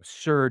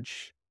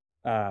 search,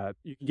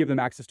 you can give them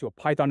access to a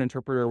Python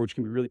interpreter, which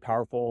can be really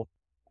powerful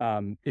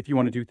if you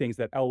want to do things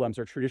that LLMs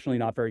are traditionally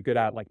not very good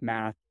at, like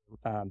math,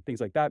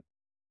 things like that.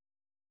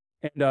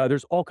 And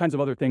there's all kinds of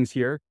other things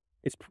here.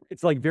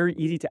 It's like very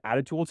easy to add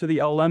a tool to the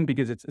LLM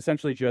because it's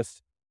essentially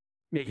just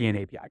making an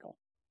API call.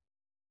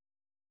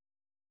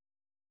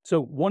 So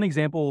one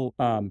example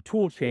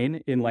tool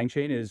chain in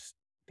LangChain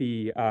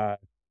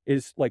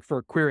is like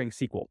for querying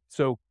SQL.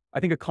 So I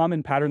think a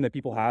common pattern that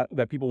people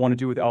want to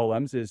do with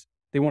LLMs is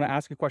they want to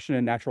ask a question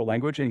in natural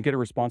language and get a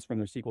response from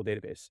their SQL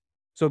database.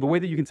 So the way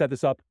that you can set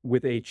this up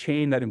with a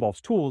chain that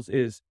involves tools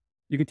is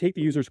you can take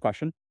the user's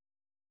question.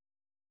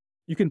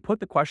 You can put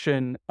the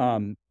question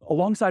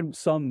alongside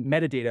some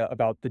metadata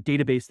about the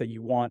database that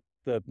you want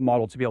the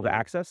model to be able to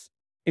access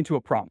into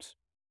a prompt.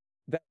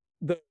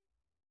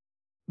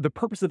 The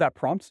purpose of that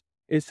prompt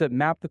is to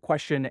map the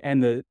question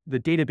and the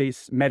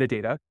database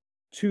metadata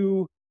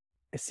to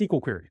a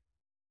SQL query.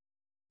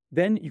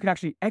 Then you can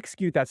actually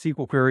execute that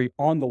SQL query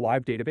on the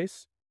live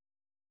database,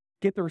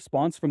 get the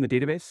response from the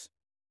database,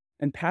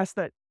 and pass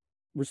that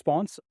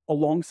response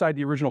alongside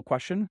the original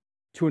question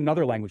to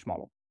another language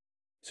model.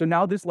 So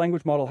now this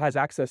language model has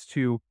access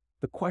to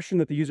the question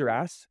that the user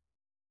asked,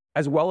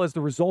 as well as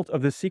the result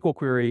of this SQL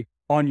query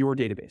on your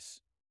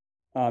database.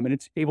 And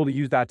it's able to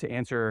use that to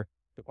answer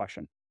the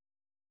question.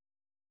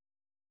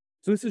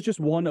 So this is just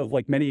one of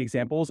like many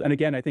examples. And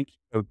again, I think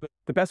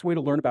the best way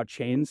to learn about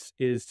chains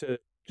is to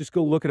just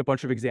go look at a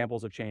bunch of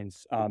examples of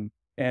chains.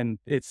 And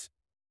it's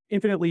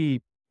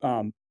infinitely,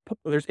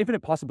 there's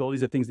infinite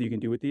possibilities of things that you can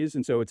do with these.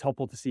 And so it's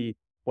helpful to see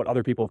what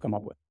other people have come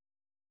up with.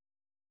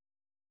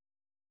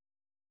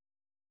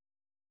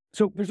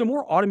 So there's a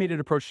more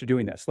automated approach to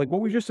doing this. Like what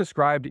we just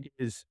described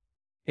is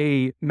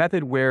a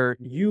method where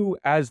you,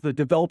 as the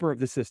developer of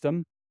the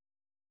system,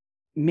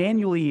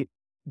 manually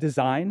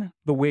design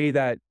the way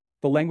that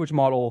the language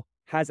model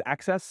has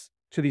access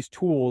to these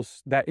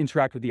tools that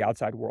interact with the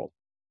outside world.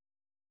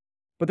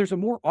 But there's a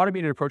more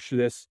automated approach to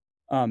this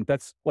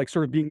that's like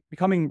sort of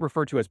becoming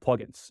referred to as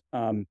plugins.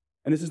 And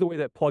this is the way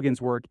that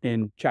plugins work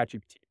in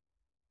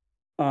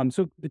ChatGPT.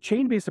 So the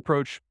chain-based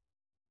approach,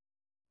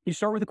 you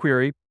start with a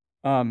query,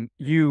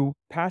 you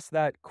pass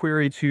that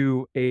query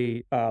to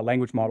a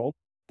language model.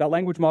 That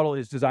language model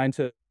is designed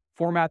to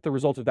format the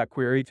result of that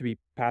query to be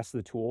passed to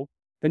the tool.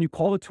 Then you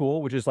call the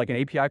tool, which is like an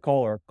API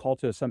call or call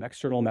to some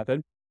external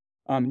method.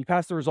 You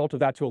pass the result of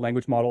that to a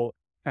language model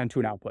and to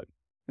an output.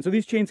 And so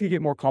these chains can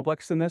get more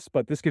complex than this,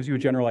 but this gives you a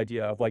general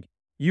idea of like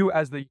you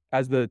as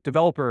the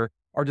developer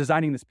are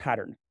designing this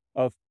pattern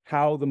of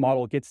how the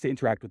model gets to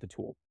interact with the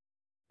tool.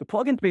 The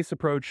plugin-based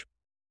approach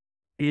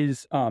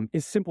is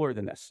simpler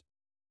than this.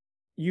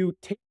 You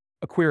take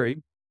a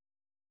query,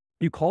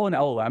 you call an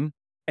LLM,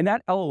 and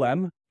that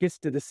LLM gets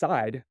to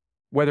decide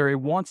whether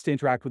it wants to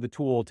interact with the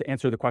tool to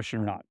answer the question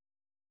or not.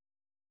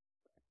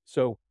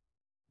 So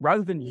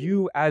rather than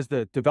you as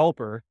the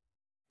developer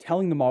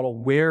telling the model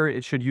where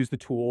it should use the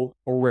tool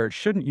or where it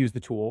shouldn't use the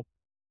tool,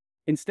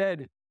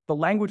 instead, the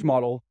language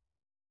model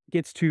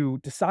gets to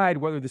decide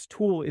whether this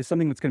tool is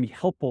something that's going to be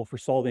helpful for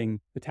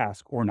solving the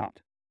task or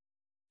not.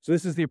 So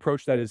this is the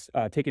approach that is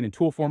taken in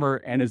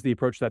Toolformer and is the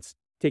approach that's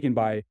taken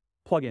by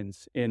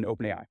plugins in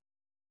OpenAI.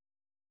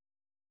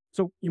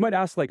 So you might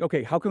ask, like,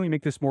 okay, how can we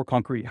make this more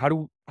concrete? How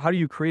do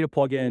you create a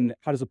plugin?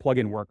 How does a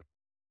plugin work?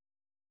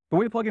 The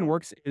way a plugin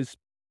works is,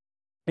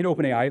 in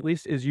OpenAI at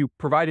least, is you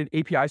provide an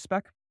API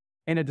spec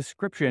and a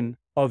description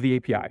of the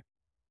API.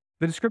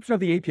 The description of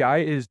the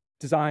API is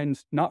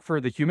designed not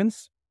for the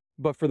humans,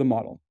 but for the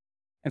model.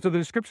 And so the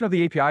description of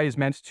the API is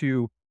meant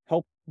to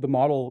help the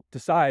model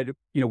decide,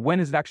 when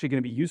is it actually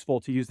going to be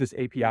useful to use this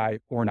API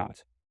or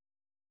not.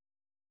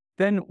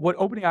 Then what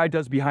OpenAI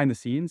does behind the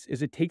scenes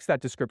is it takes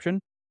that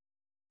description,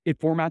 it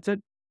formats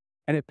it,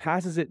 and it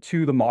passes it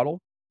to the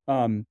model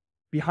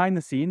behind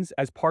the scenes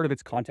as part of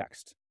its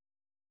context.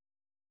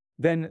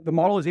 Then the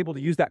model is able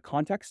to use that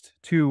context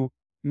to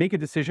make a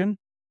decision,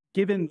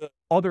 given the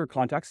other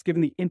context,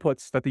 given the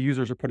inputs that the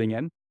users are putting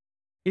in.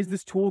 Is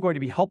this tool going to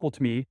be helpful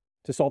to me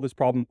to solve this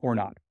problem or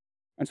not?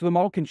 And so the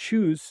model can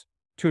choose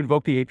to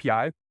invoke the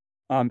API.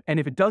 And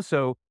if it does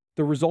so,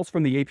 the results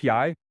from the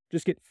API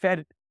just get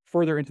fed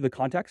further into the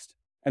context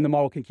and the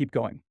model can keep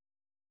going.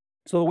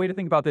 So the way to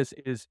think about this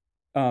is,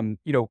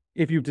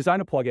 if you design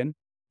a plugin,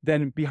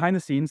 then behind the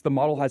scenes, the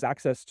model has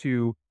access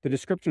to the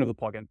description of the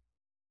plugin.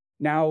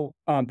 Now,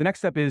 the next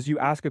step is you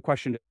ask a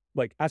question,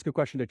 to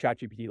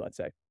ChatGPT, let's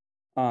say.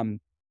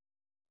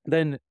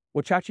 Then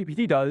what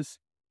ChatGPT does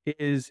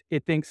is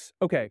it thinks,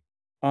 okay,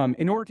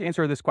 in order to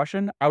answer this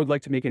question, I would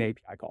like to make an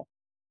API call.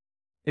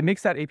 It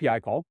makes that API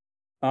call,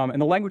 and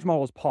the language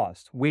model is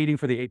paused, waiting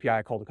for the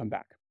API call to come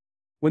back.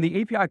 When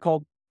the API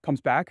call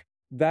comes back,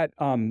 that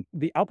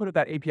the output of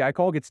that API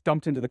call gets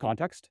dumped into the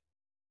context,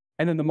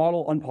 and then the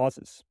model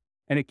unpauses,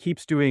 and it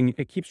keeps trying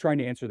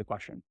to answer the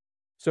question.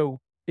 So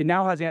it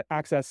now has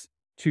access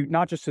to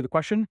not just to the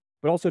question,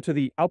 but also to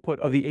the output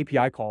of the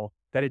API call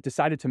that it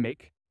decided to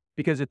make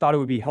because it thought it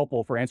would be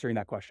helpful for answering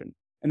that question.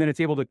 And then it's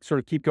able to sort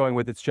of keep going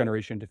with its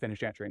generation to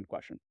finish answering the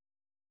question.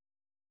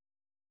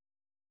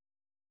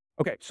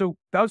 Okay, so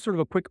that was sort of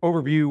a quick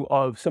overview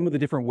of some of the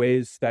different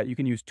ways that you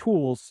can use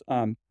tools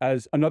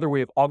as another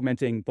way of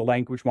augmenting the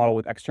language model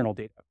with external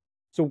data.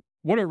 So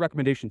what are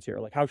recommendations here?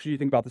 Like, how should you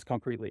think about this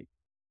concretely?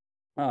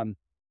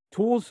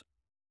 Tools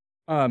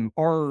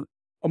are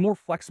a more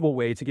flexible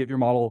way to give your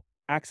model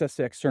access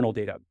to external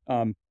data.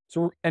 And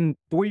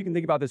the way you can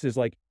think about this is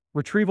like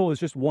retrieval is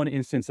just one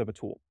instance of a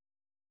tool.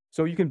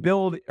 So you can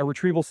build a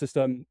retrieval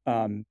system.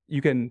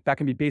 That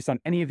can be based on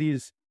any of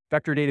these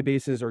vector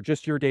databases or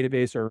just your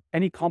database or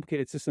any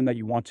complicated system that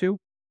you want to.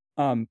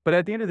 But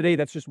at the end of the day,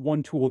 that's just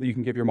one tool that you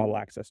can give your model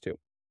access to.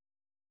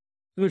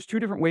 So there's two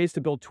different ways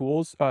to build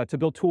tools, to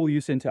build tool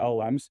use into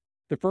LLMs.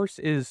 The first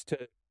is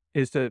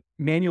to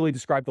manually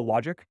describe the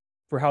logic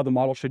for how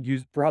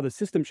the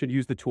system should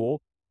use the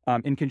tool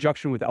in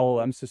conjunction with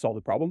LLMs to solve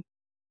the problem.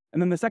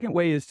 And then the second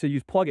way is to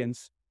use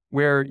plugins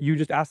where you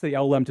just ask the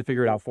LLM to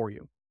figure it out for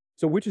you.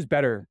 So which is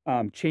better,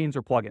 chains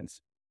or plugins?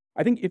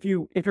 I think if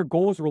your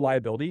goal is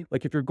reliability,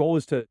 like if your goal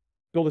is to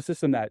build a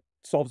system that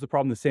solves the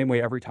problem the same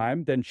way every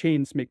time, then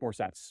chains make more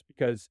sense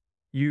because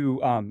you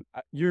don't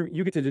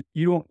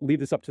leave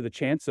this up to the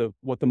chance of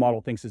what the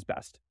model thinks is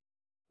best.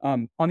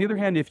 On the other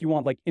hand, if you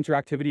want like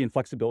interactivity and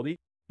flexibility,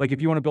 like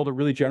if you want to build a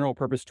really general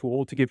purpose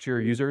tool to give to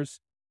your users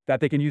that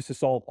they can use to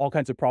solve all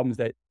kinds of problems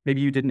that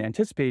maybe you didn't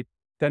anticipate,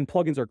 then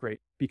plugins are great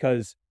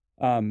because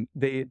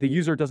the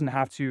user doesn't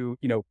have to,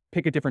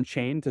 pick a different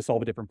chain to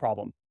solve a different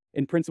problem.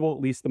 In principle, at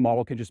least the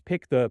model can just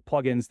pick the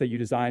plugins that you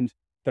designed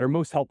that are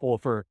most helpful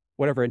for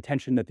whatever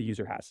intention that the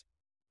user has.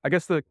 I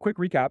guess the quick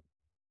recap,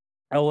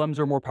 LLMs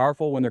are more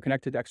powerful when they're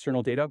connected to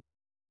external data.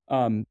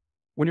 When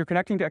you're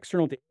connecting to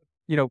external data,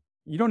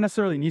 you don't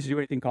necessarily need to do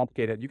anything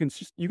complicated. You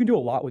can do a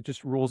lot with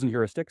just rules and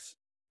heuristics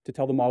to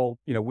tell the model,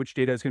 which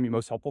data is going to be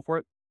most helpful for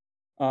it.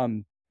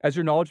 As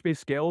your knowledge base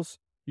scales,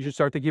 you should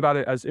start thinking about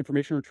it as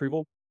information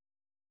retrieval.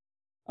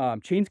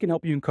 Chains can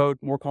help you encode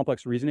more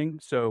complex reasoning.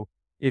 So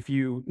if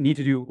you need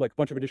to do like a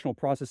bunch of additional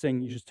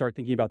processing, you should start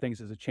thinking about things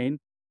as a chain.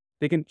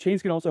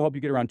 Chains can also help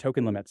you get around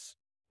token limits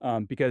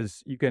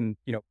because you can,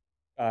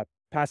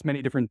 pass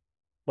many different,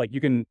 like you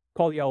can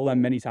call the LLM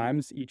many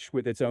times, each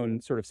with its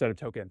own sort of set of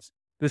tokens.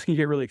 This can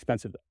get really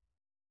expensive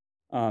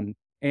though.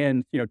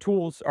 And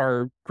tools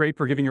are great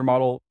for giving your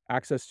model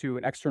access to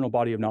an external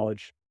body of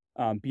knowledge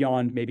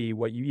beyond maybe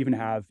what you even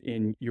have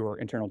in your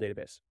internal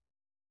database.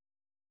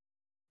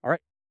 All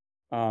right.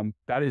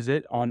 That is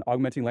it on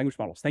augmenting language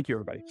models. Thank you,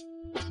 everybody.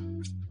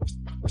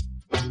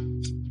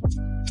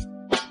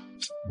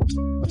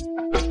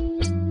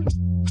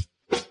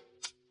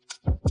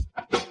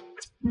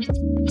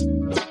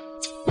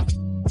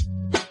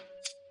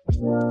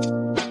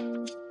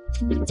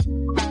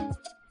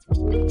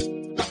 Thank you.